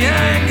me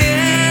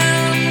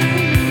again,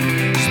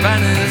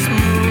 Spanish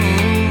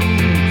moon,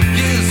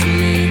 kiss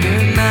me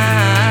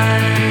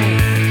goodnight.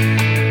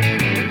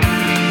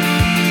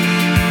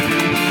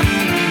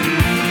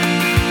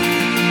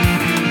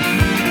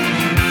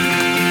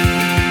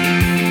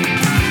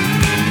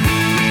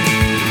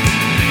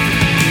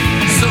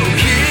 So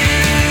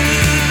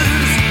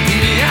kiss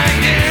me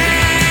again,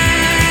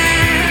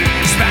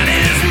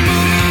 Spanish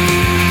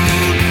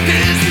moon,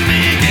 kiss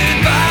me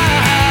goodbye.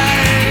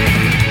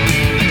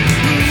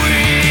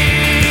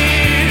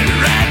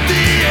 We're at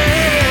the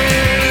end,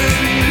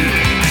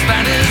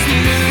 Spanish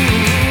moon,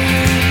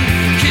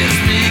 kiss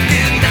me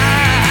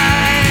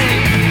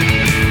goodnight.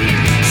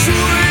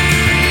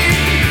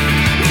 Sweet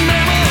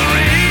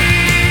memories,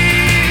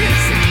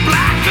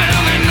 black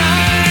velvet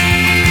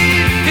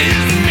night,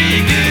 kiss me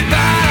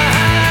goodbye.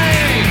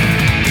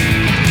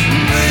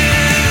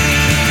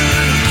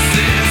 This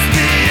is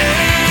the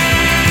end,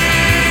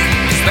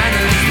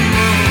 Spanish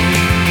moon.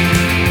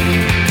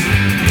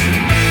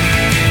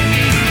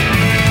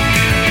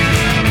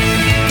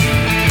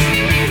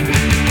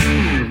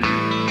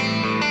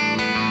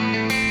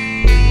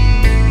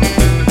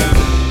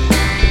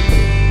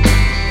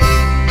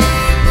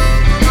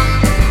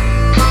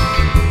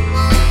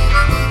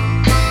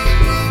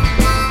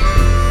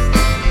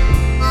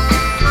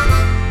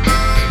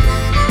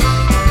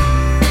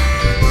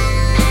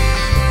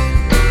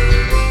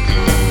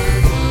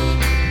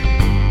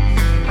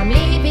 I'm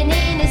living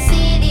in a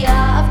city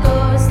of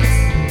ghosts.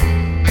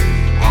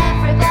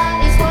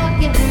 Everybody's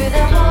walking through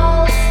the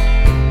halls.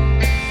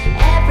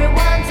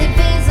 Everyone's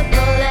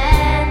invisible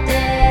and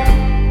dead,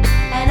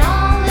 and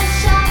all the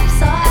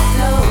shops are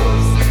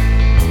closed.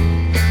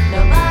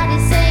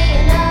 Nobody's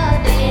saying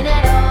nothing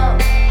at all.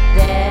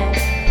 There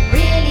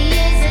really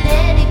isn't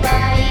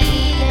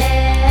anybody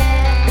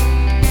there.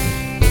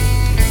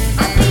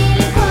 I'm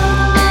feeling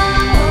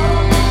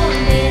cold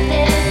in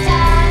this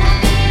town. I'm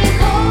feeling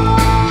cold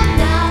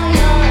now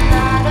you're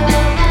not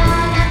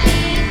around. I'm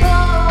feeling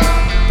cold,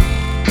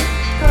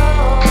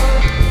 cold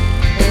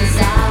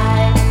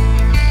inside.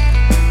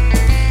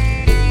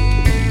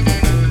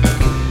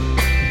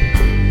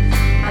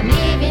 I'm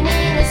living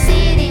in a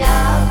city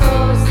of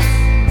ghosts.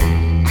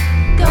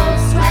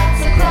 Ghost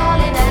rats are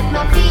crawling at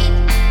my feet.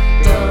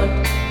 Don't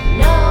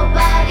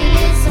nobody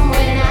listen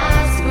when I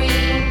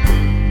scream.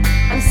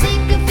 I'm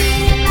sick of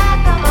feeling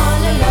like I'm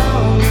all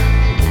alone.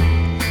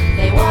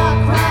 They walk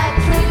right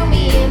through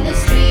me in the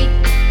street.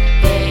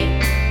 They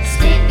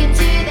stick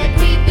into their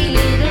creepy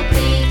little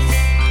pleats.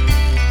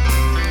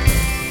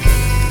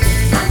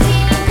 I'm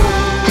feeling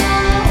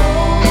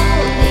cold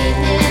in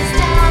this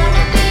town.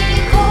 I'm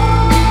feeling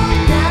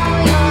cold now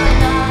you're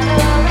not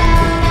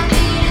around. I'm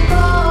feeling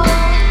cold,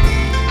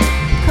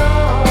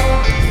 cold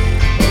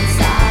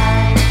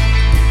inside.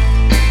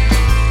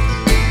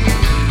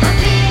 I'm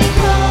feeling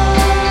cold.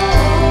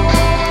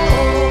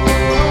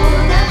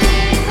 I'm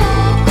feeling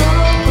cold,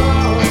 cold,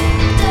 cold.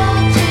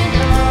 Don't you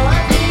know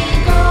I'm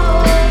feeling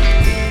cold,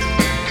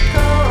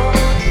 cold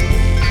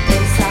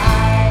inside.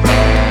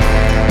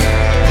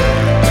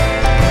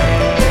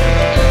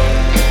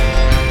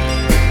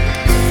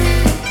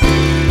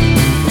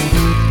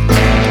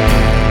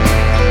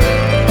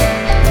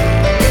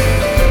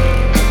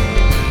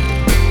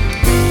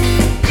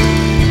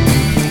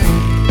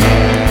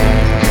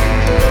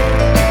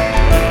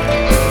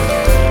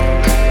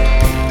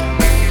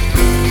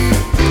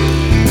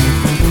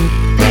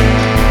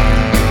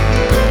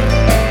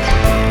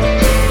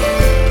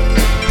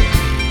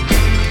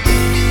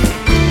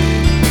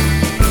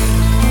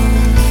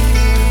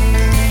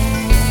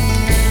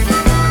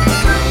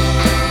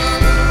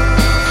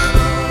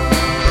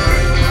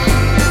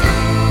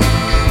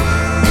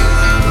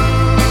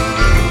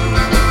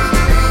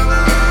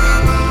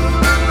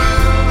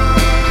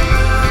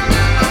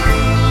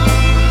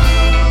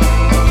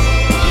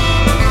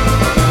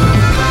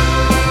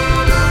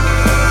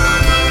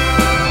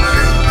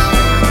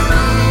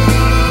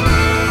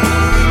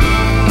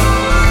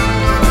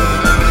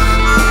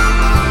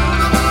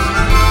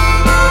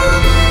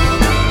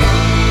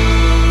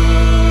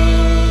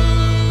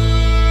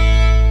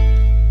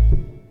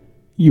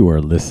 You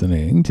are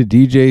listening to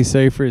DJ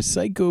Cypher's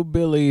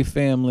Psychobilly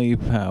Family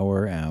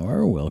Power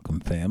Hour. Welcome,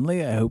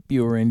 family. I hope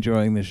you are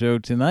enjoying the show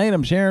tonight.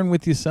 I'm sharing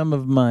with you some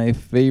of my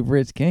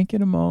favorites. Can't get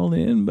them all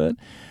in, but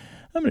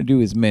I'm going to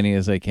do as many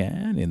as I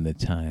can in the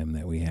time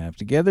that we have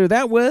together.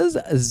 That was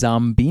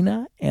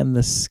Zombina and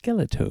the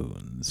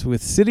Skeletones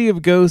with City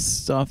of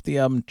Ghosts off the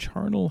album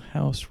Charnel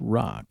House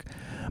Rock.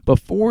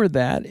 Before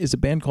that is a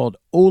band called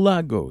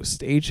Ola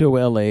Ghost,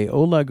 H-O-L-A,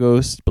 Ola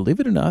Ghost.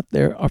 Believe it or not,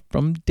 they are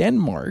from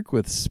Denmark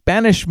with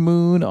Spanish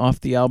Moon off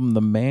the album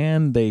The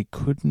Man They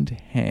Couldn't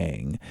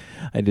Hang.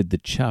 I did the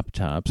Chop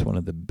Tops, one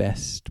of the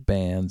best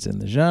bands in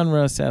the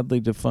genre, sadly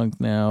defunct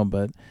now,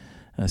 but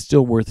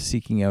still worth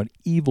seeking out.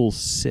 Evil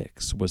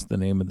 6 was the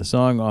name of the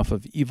song off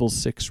of Evil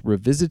 6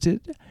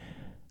 Revisited.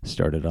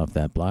 Started off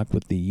that block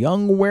with the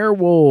Young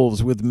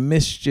Werewolves with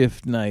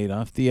Mischief Night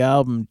off the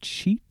album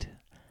Cheat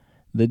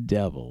the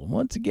Devil.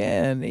 Once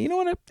again, you know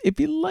what? If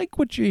you like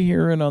what you're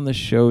hearing on the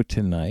show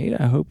tonight,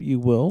 I hope you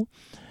will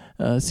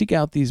seek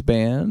out these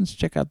bands,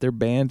 check out their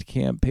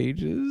Bandcamp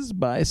pages,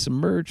 buy some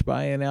merch,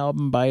 buy an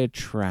album, buy a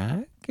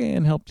track,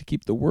 and help to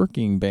keep the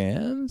working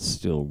bands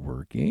still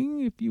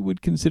working. If you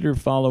would consider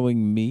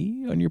following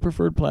me on your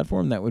preferred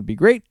platform, that would be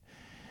great.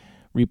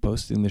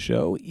 Reposting the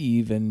show,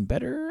 even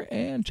better.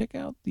 And check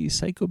out the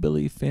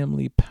Psychobilly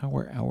Family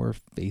Power Hour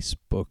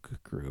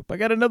Facebook group. I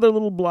got another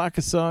little block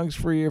of songs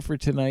for you for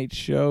tonight's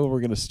show.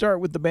 We're going to start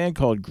with the band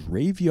called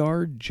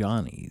Graveyard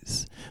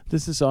Johnnies.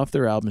 This is off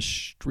their album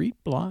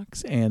Street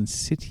Blocks and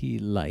City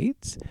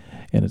Lights,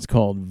 and it's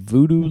called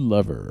Voodoo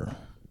Lover.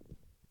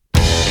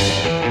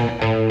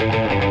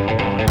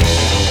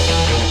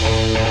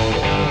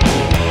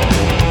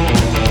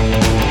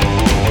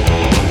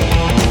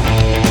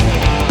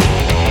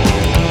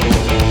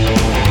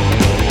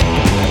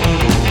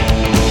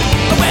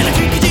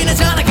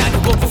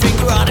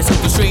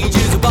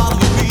 Strangers are bothering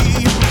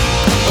me.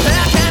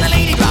 That kind of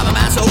lady driving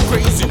my soul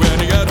crazy,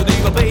 running out to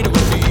leave a bait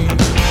with me.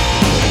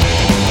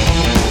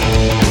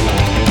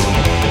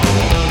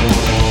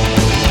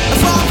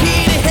 From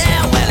here to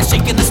hell, well, I'm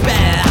shaking the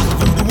spell.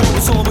 The woman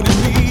was summoning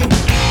me.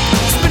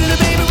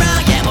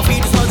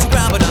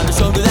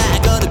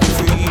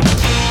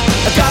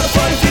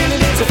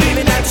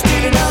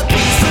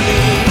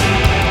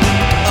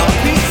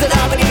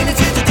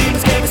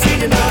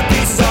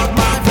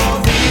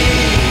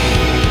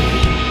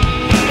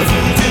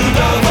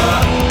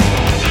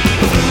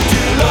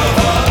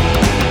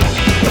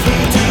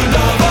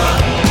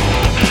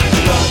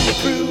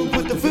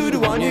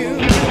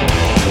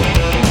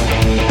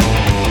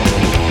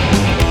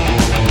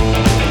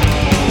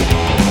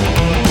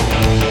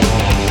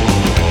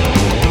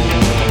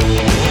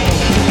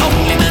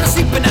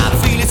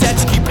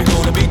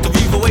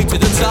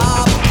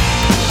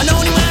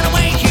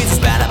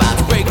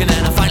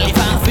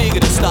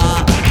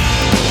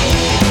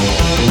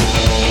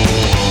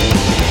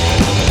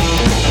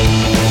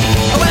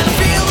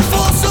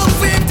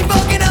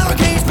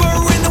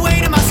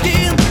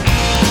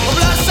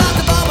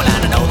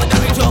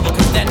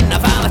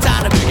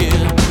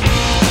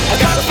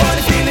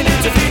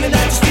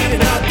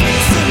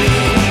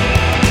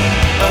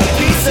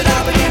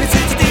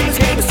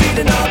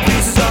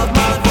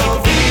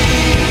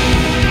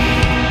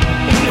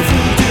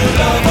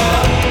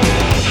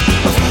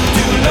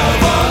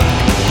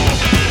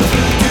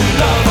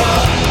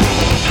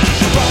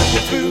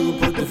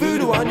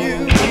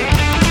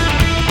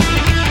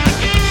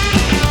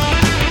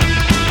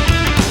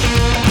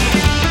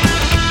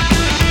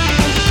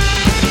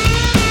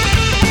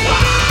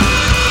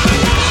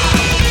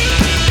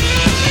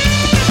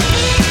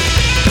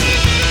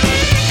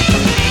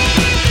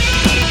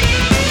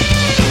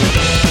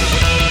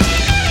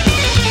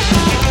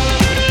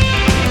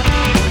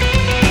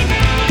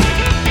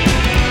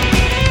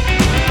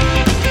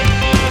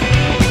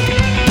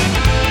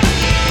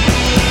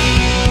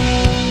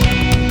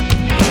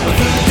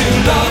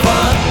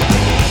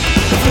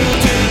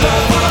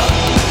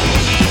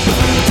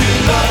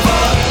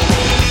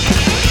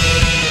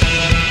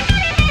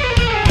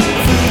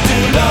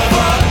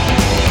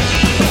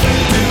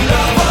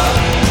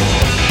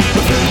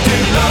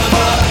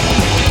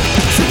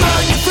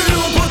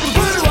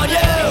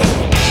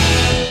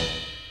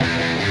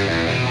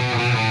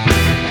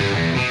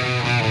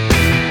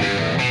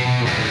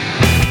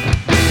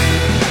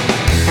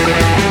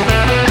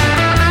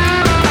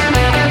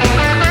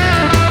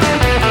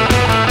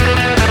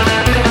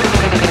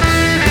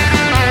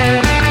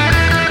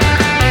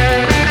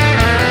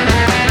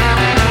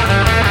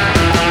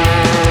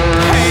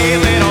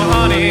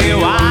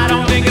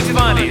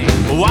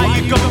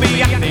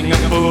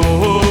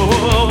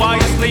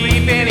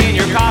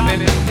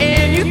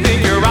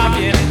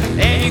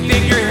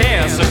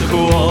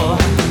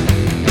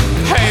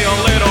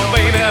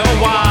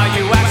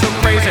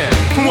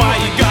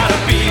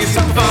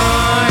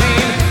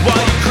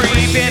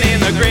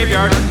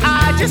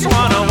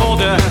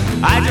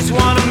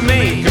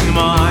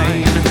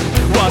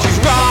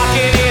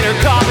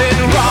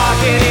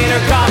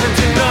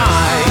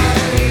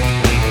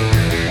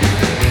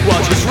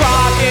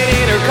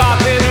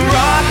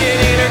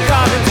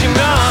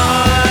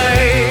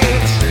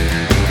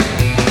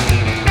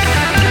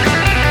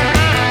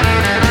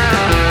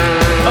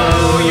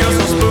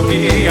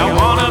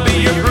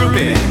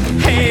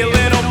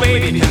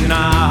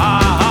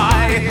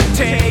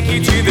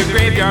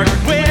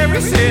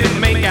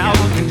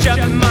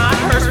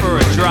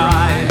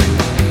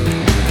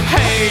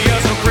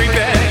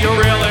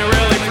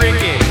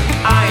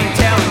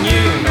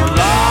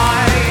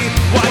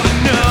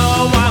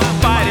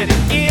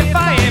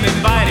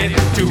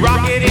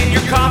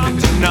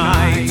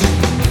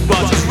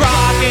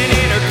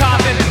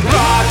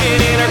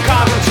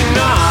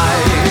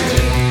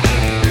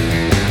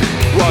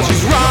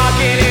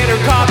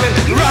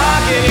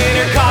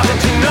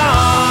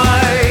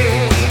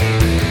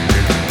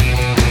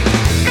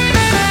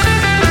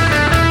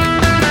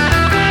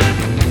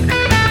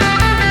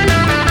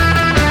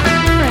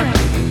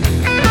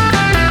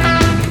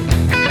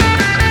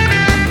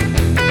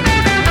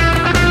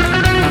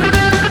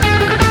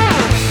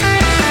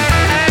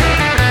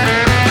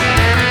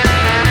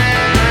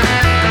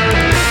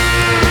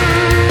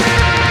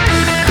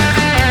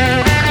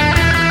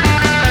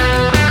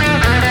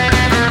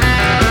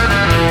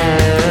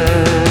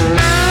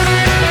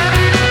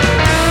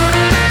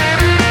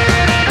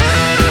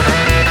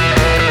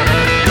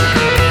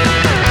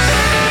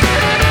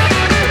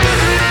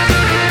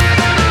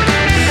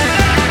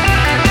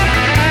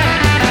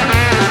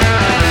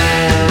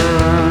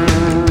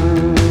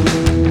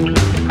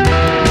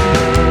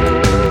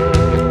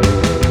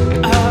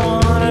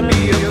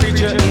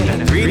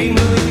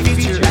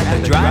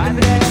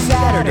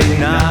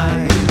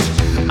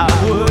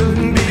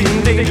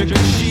 danger,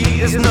 'cause she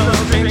is no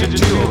stranger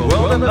to a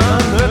world of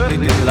unearthly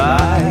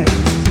delight.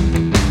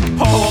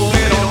 Oh,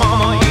 little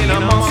mama in a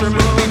monster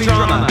movie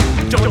drama,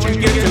 don't you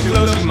get too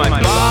close, you might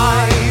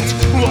bite.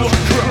 Won't you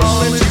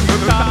crawl into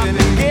her coffin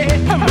and get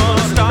her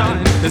mother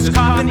started? This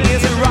coffin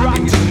is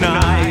rocking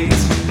tonight.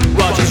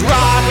 While she's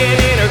rocking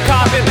in her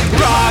coffin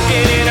tonight.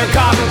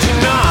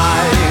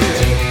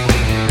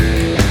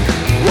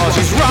 While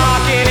she's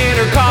rocking in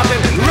her coffin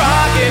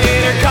tonight.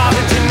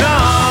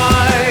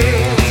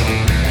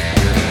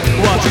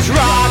 While she's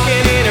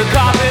rocking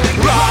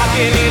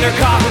in her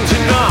coffin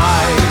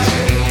tonight.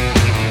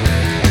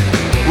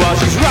 While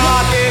she's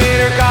rocking in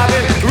her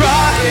coffin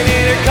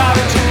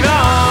tonight.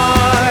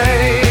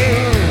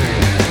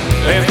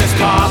 If this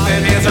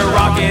coffin is a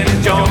rockin',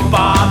 don't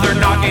bother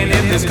knocking.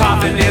 If this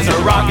coffin is a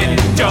rockin',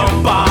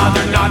 don't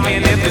bother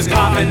knocking. If this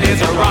coffin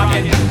is a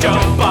rockin',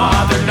 don't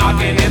bother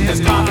knocking. If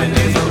this coffin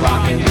is a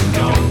rockin',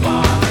 don't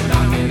bother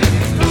knocking. If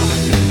this coffin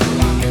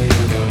is a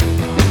rockin'.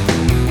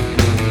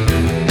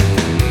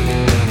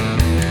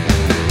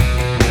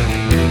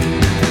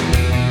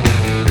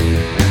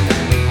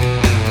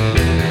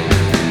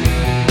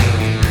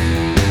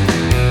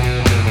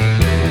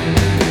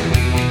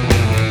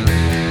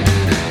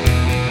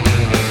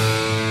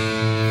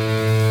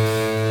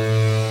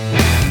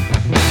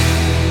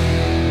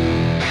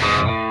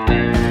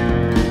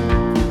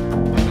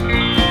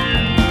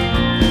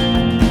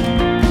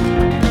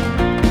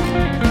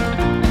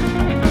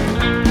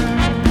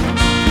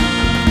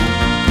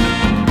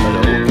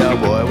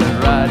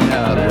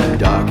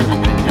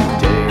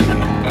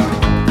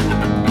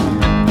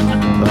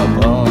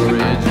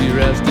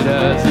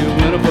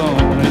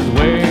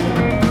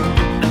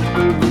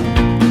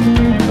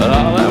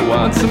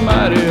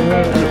 Somebody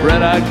heard the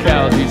red-eyed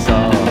cows he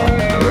saw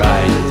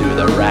riding through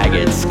the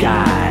ragged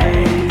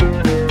sky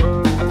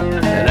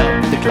and up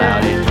the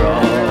cloudy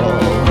draw.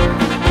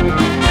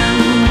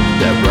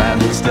 Their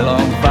brands were still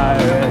on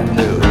fire and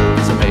their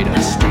hooves are made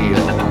of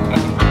steel.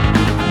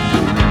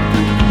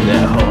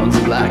 Their horns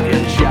are black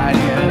and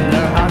shiny and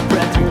their hot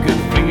breath you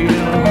could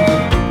feel.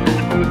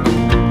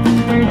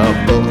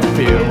 Both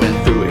fear went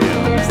through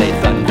him as they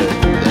thundered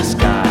through the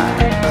sky.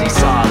 He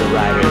saw the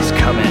riders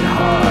coming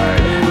hard.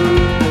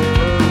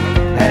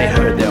 He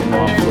heard their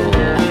mournful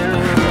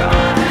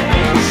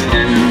cries.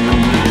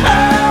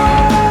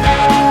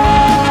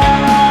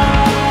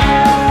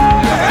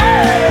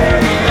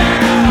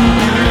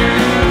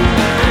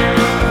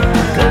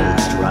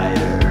 Ghost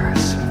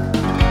riders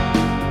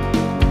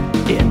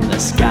in the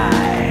sky.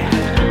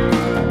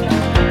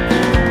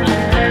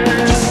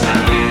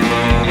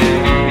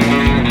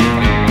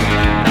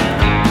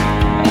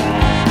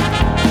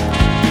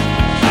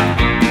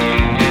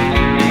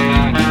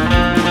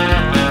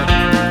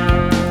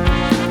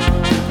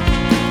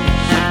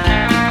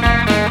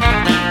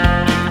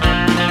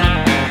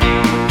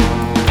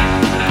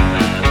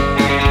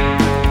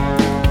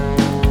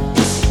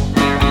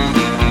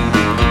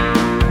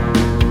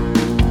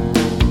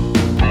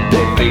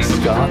 Faces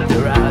gone,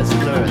 their eyes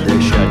blurred, their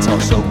shirts all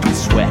soaked with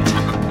sweat.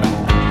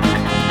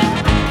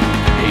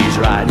 He's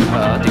riding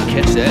hard to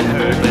catch that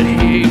herd, but he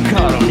ain't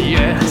caught 'em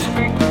yet.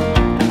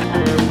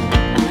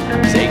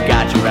 They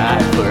got you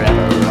ride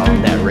forever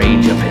on that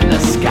range up in the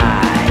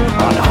sky,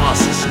 on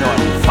horses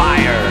snorting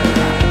fire.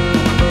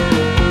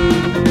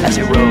 As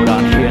he rode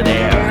on, hear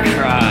their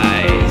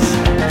cries.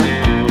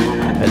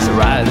 As the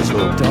riders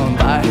looked on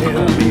by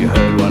him, he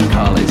heard one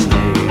call his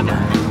name.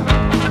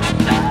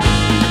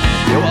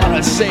 You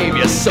wanna save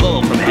your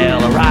soul from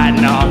hell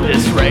riding on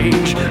this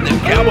range? Then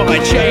cowboy,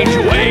 change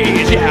your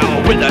ways,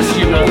 yeah, with us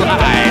you will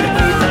ride.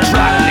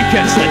 Trying to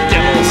catch the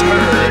devil's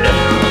herd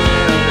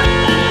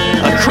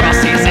across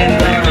these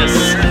endless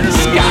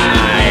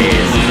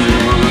skies.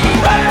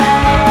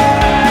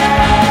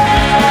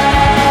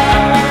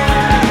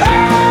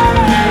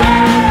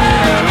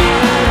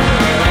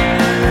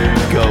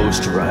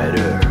 Ghost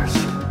riders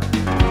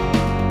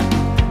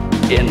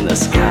in the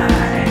sky.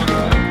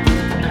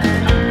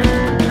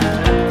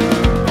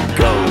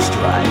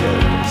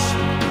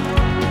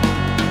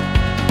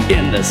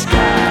 In the sky.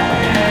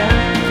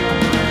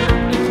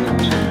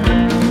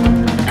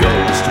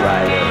 Ghost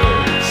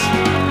riders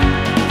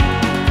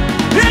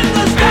in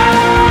the sky.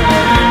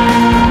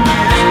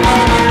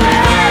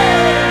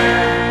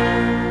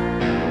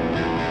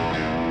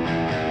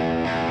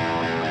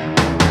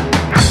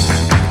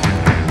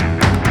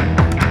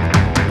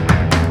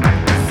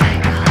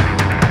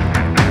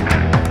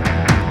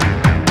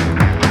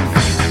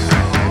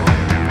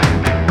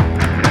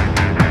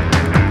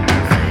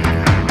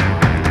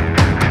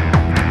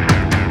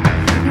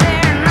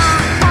 They're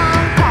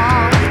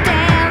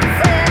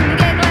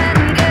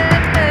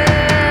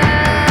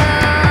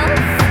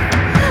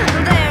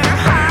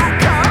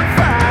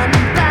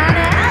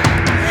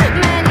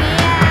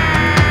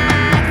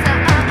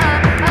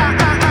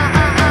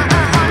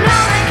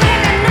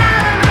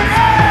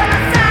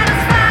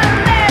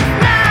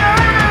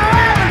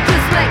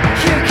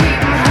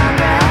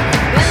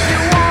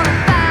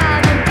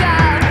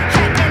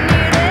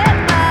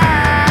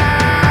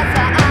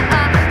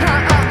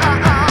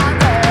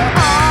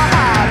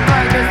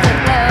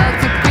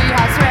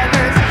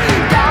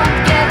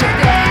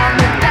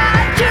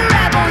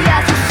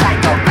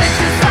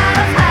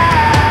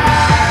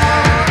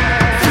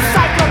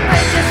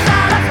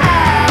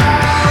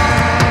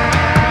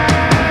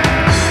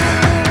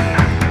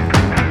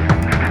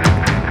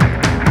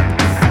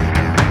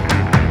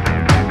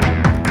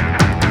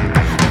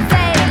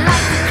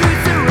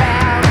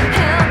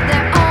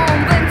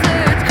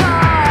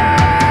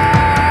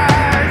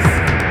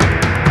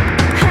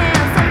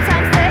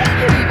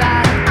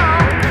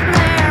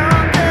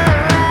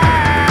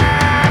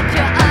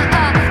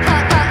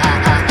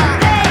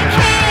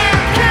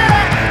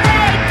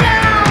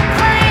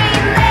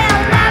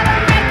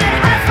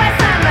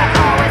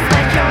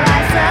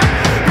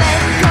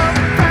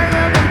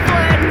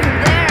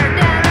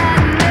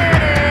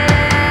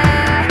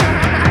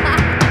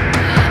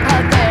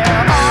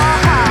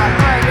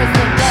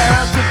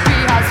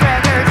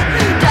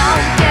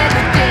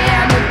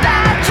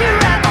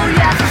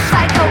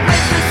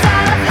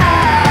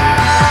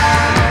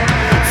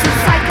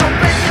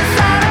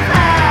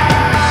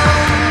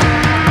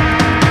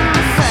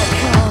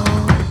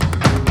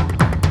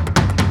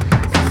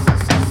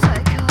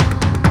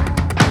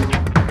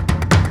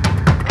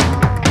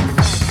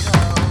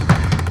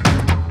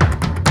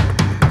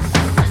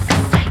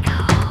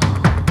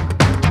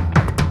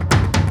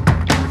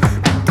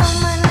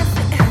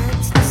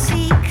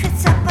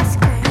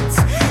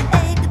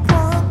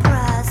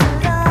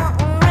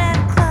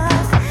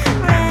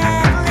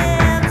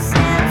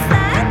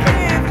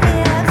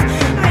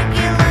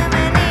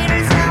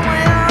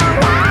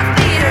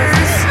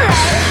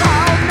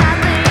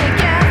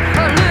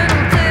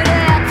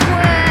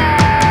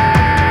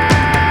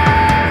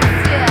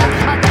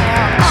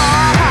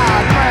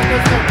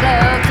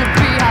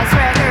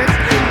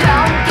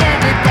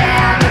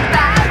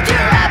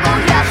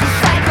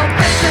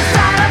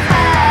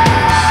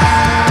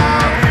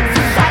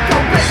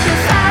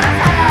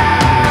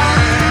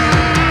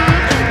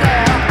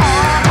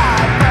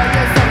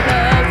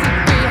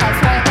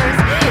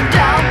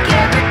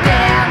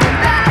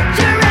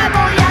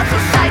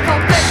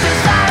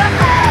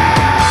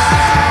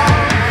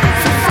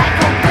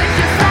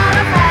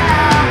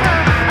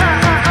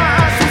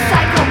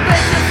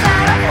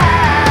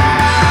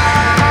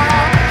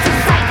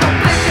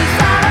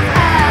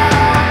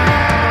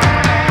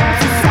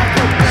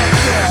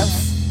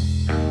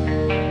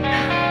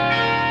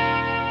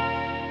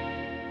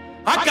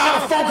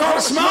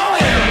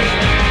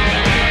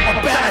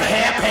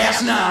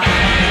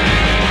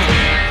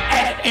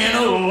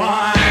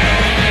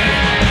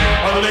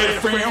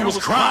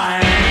was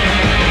crying.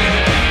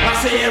 I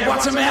said,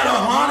 what's the matter,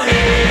 honey?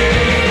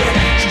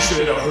 She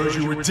said, I heard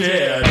you were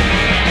dead.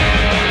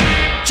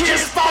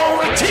 Just for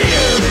a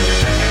tear,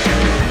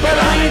 but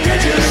I ain't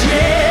dead just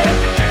yet.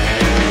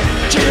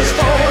 Just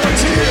for a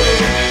tear,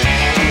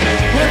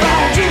 with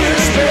all due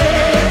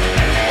respect,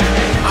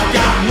 I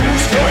got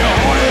news for you,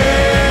 honey.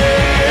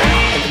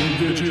 I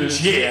ain't dead just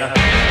yet.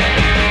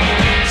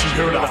 She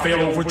heard I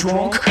fell over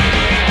drunk,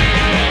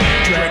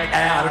 dragged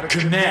out a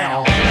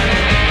canal,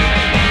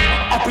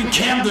 up in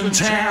Camden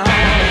Town,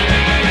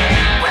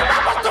 where I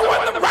was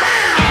doing the round.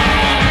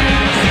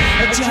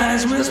 A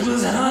Chinese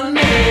whispers,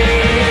 honey,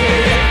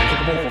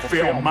 come over,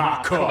 fill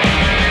my cup.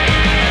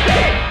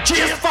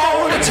 Just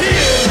for the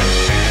tear,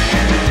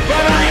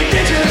 but I ain't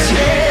dead just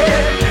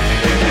yet.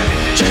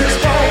 Just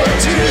for the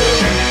tear,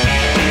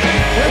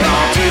 with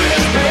all due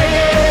respect,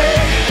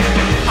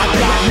 I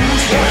got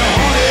news for you,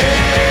 honey.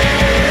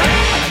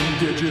 I ain't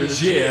dead just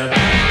yet.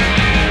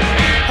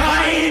 I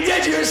ain't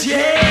dead just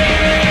yet.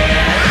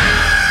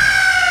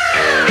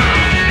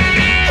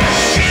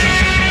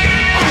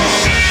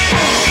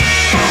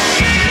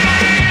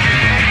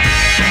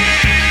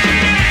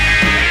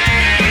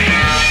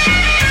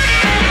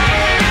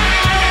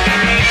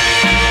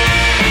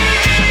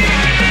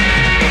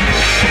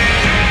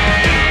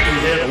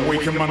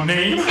 My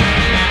name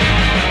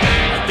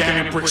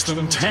down in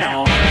Brixton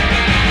town. I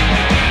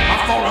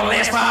for the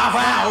last 5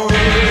 hours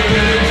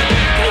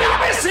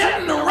I've been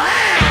sitting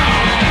around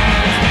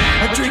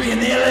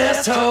drinking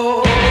LS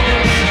toast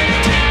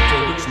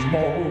till this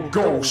moral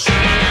ghost.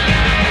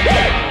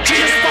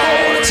 Just for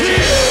the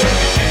tear,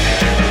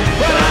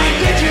 but I ain't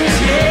get just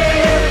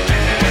yet.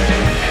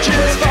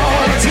 Just for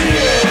the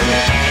tear,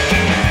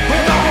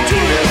 with all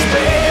due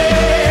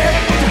respect,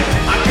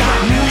 I got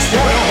news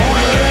for you,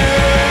 honey.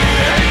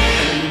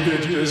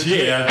 Just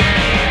yet. I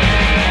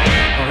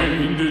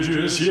ain't dead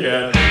just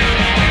yet.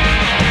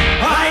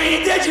 I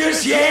ain't dead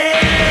just yet.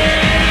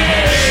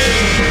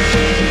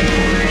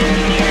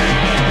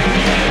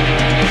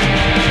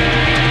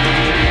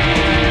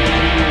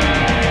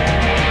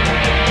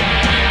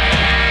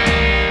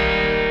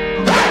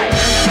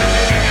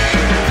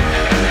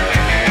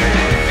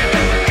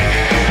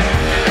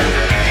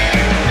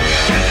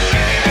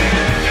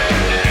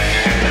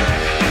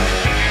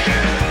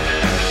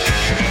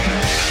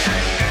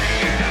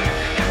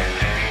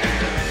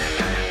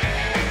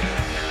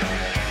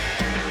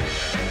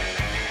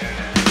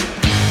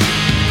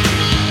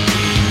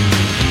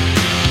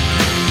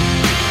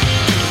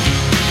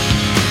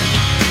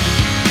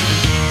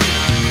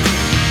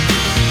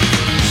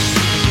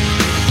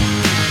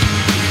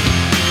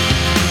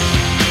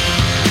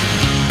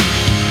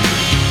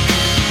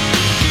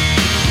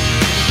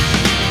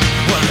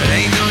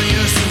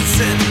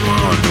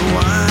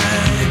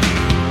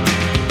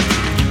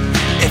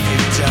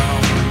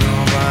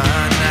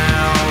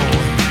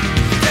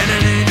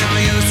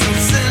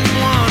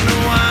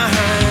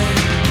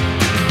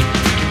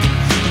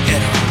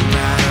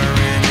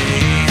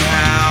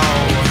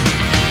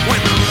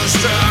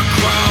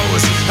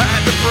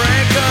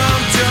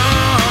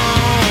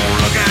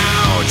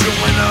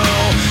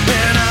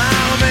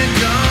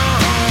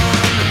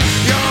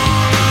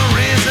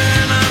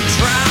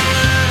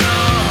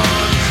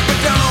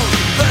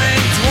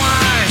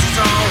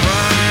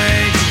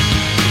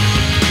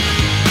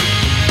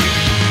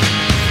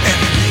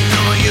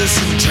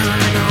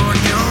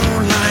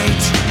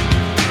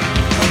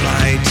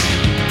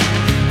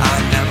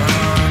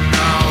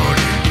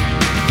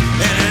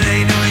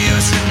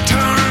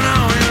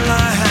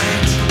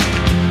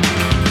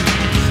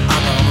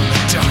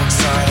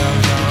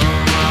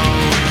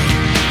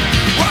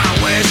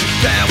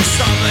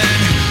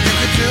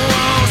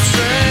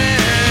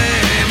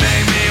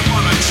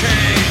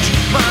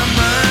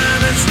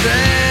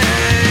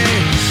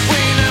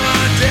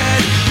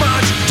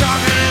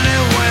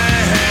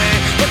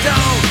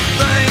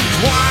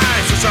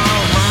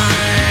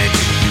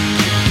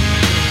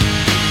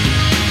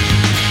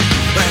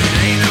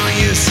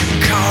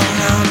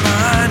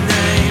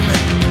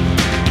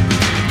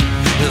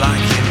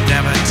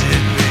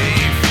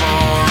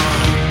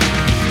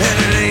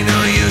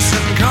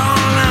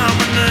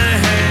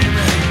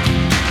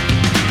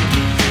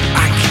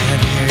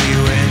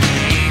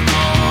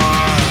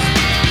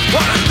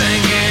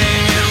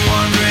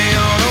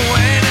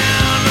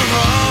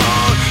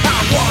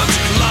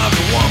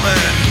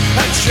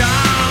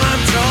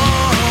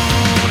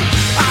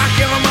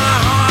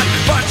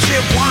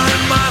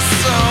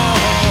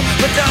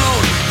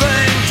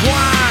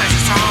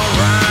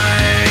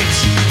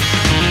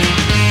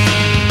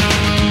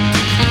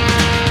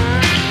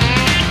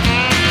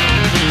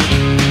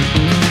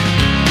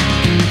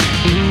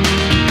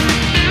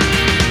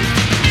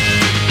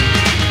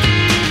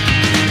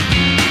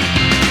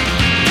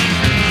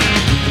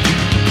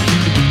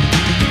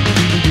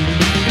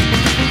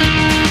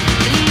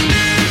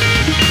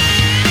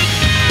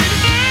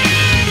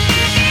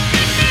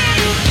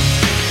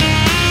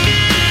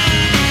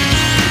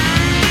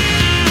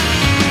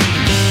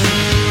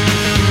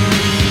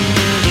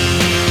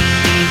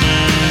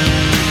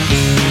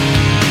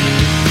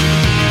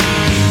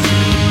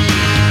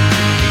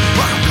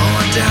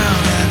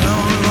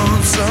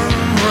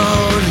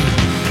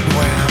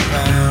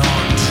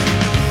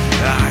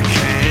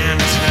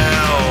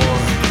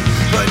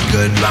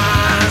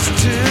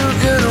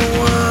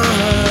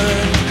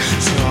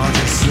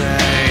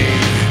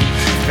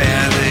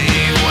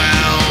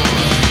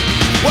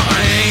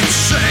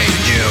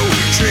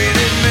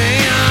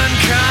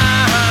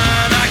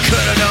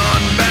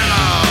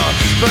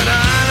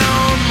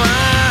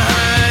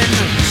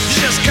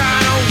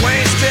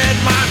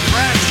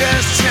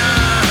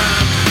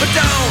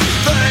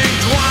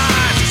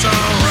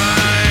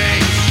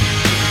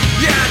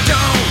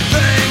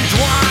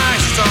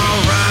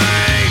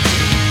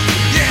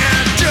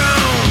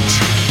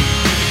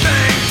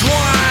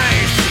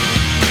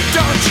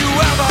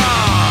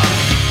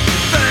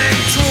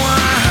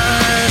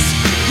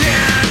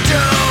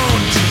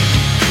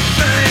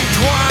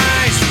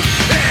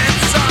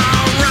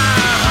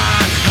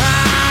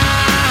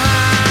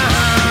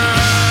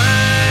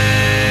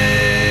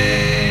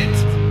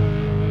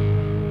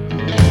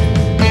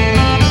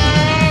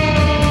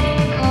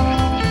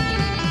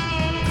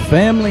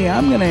 Family,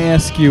 I'm going to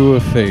ask you a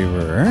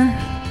favor.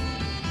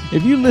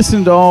 If you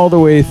listened all the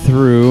way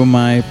through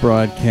my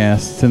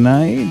broadcast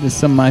tonight,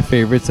 some of my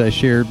favorites I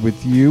shared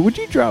with you, would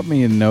you drop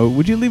me a note?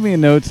 Would you leave me a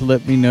note to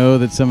let me know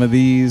that some of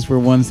these were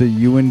ones that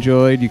you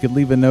enjoyed? You could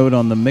leave a note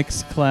on the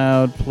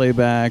Mixcloud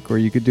playback, or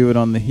you could do it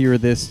on the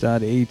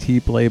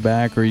hearthis.at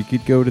playback, or you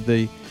could go to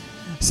the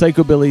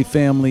Psychobilly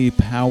Family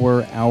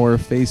Power Hour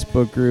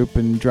Facebook group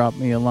and drop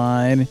me a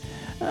line.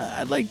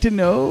 I'd like to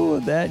know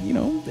that,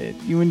 that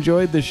you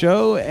enjoyed the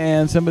show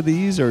and some of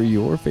these are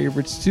your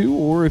favorites too,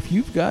 or if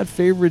you've got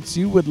favorites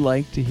you would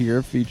like to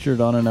hear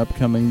featured on an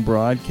upcoming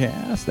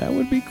broadcast, that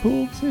would be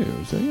cool too.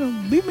 So,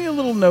 leave me a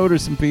little note or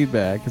some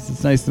feedback, because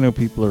it's nice to know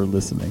people are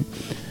listening.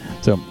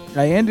 So,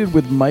 I ended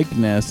with Mike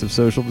Ness of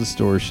Social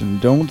Distortion,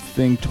 Don't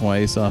Think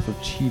Twice, off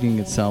of Cheating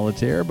at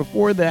Solitaire.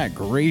 Before that,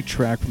 great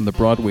track from the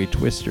Broadway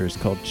Twisters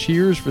called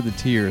Cheers for the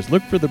Tears.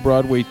 Look for the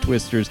Broadway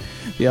Twisters.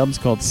 The album's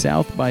called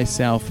South by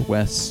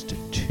Southwest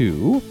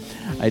 2.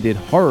 I did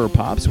Horror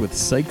Pops with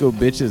Psycho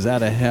Bitches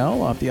Out of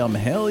Hell off the album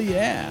Hell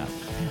Yeah.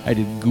 I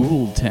did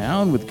Ghoul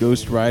Town with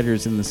Ghost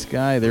Riders in the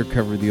Sky. Their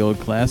cover of the old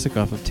classic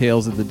off of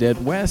Tales of the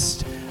Dead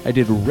West. I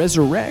did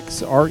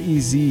Resurrex,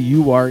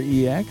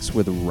 Rezurex,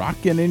 with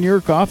Rockin' in Your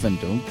Coffin.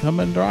 Don't come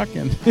and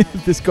rockin'.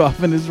 This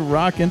coffin is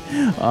rockin',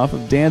 off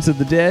of Dance of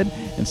the Dead.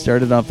 And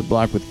started off the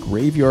block with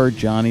Graveyard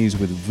Johnnies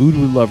with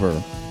Voodoo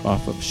Lover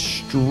off of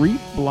Street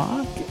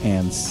Block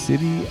and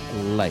City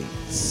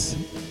Lights.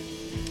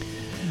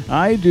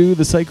 I do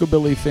the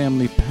Psychobilly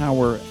Family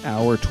Power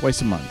Hour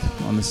twice a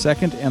month, on the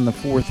second and the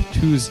fourth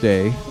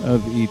Tuesday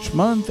of each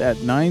month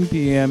at 9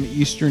 p.m.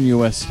 Eastern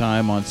U.S.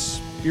 time on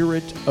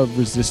Spirit of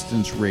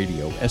Resistance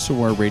Radio,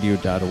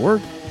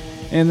 sorradio.org.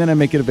 And then I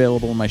make it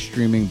available on my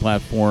streaming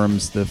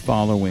platforms the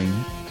following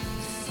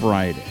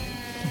Friday.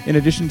 In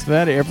addition to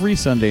that, every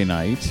Sunday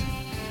night,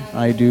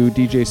 I do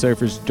DJ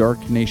Cypher's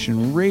Dark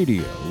Nation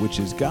Radio, which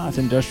is goth,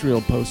 industrial,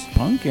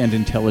 post-punk, and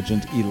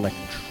intelligent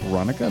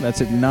electronica.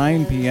 That's at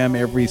 9 p.m.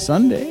 every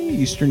Sunday,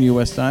 Eastern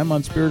U.S. time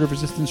on Spirit of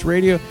Resistance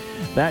Radio.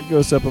 That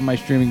goes up on my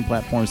streaming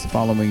platforms the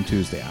following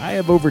Tuesday. I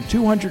have over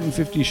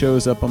 250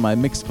 shows up on my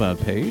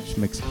Mixcloud page,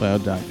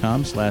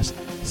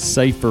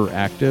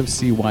 mixcloud.com/cypheractive,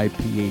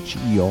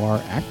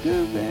 CYPHER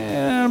active,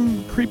 and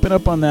I'm creeping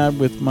up on that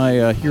with my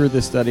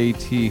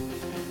hearthis.at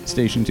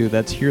station 2.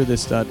 That's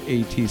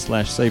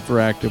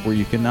hearthis.at/cypheractive, where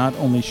you can not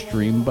only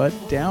stream but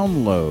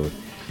download.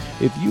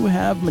 If you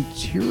have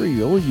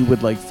material you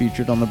would like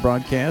featured on the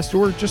broadcast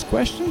or just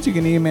questions, you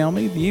can email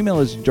me. The email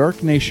is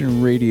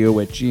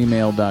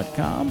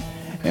darknationradio@gmail.com.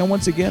 And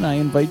once again, I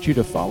invite you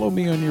to follow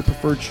me on your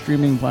preferred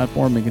streaming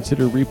platform and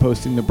consider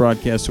reposting the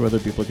broadcast so other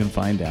people can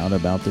find out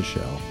about the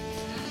show.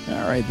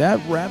 All right,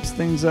 that wraps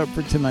things up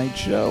for tonight's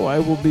show. I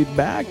will be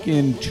back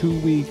in 2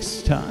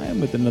 weeks'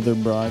 time with another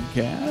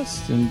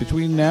broadcast. And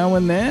between now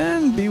and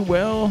then, be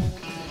well,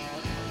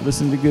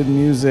 listen to good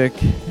music,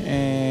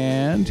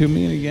 and tune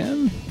me in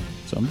again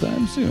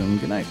sometime soon.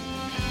 Good night.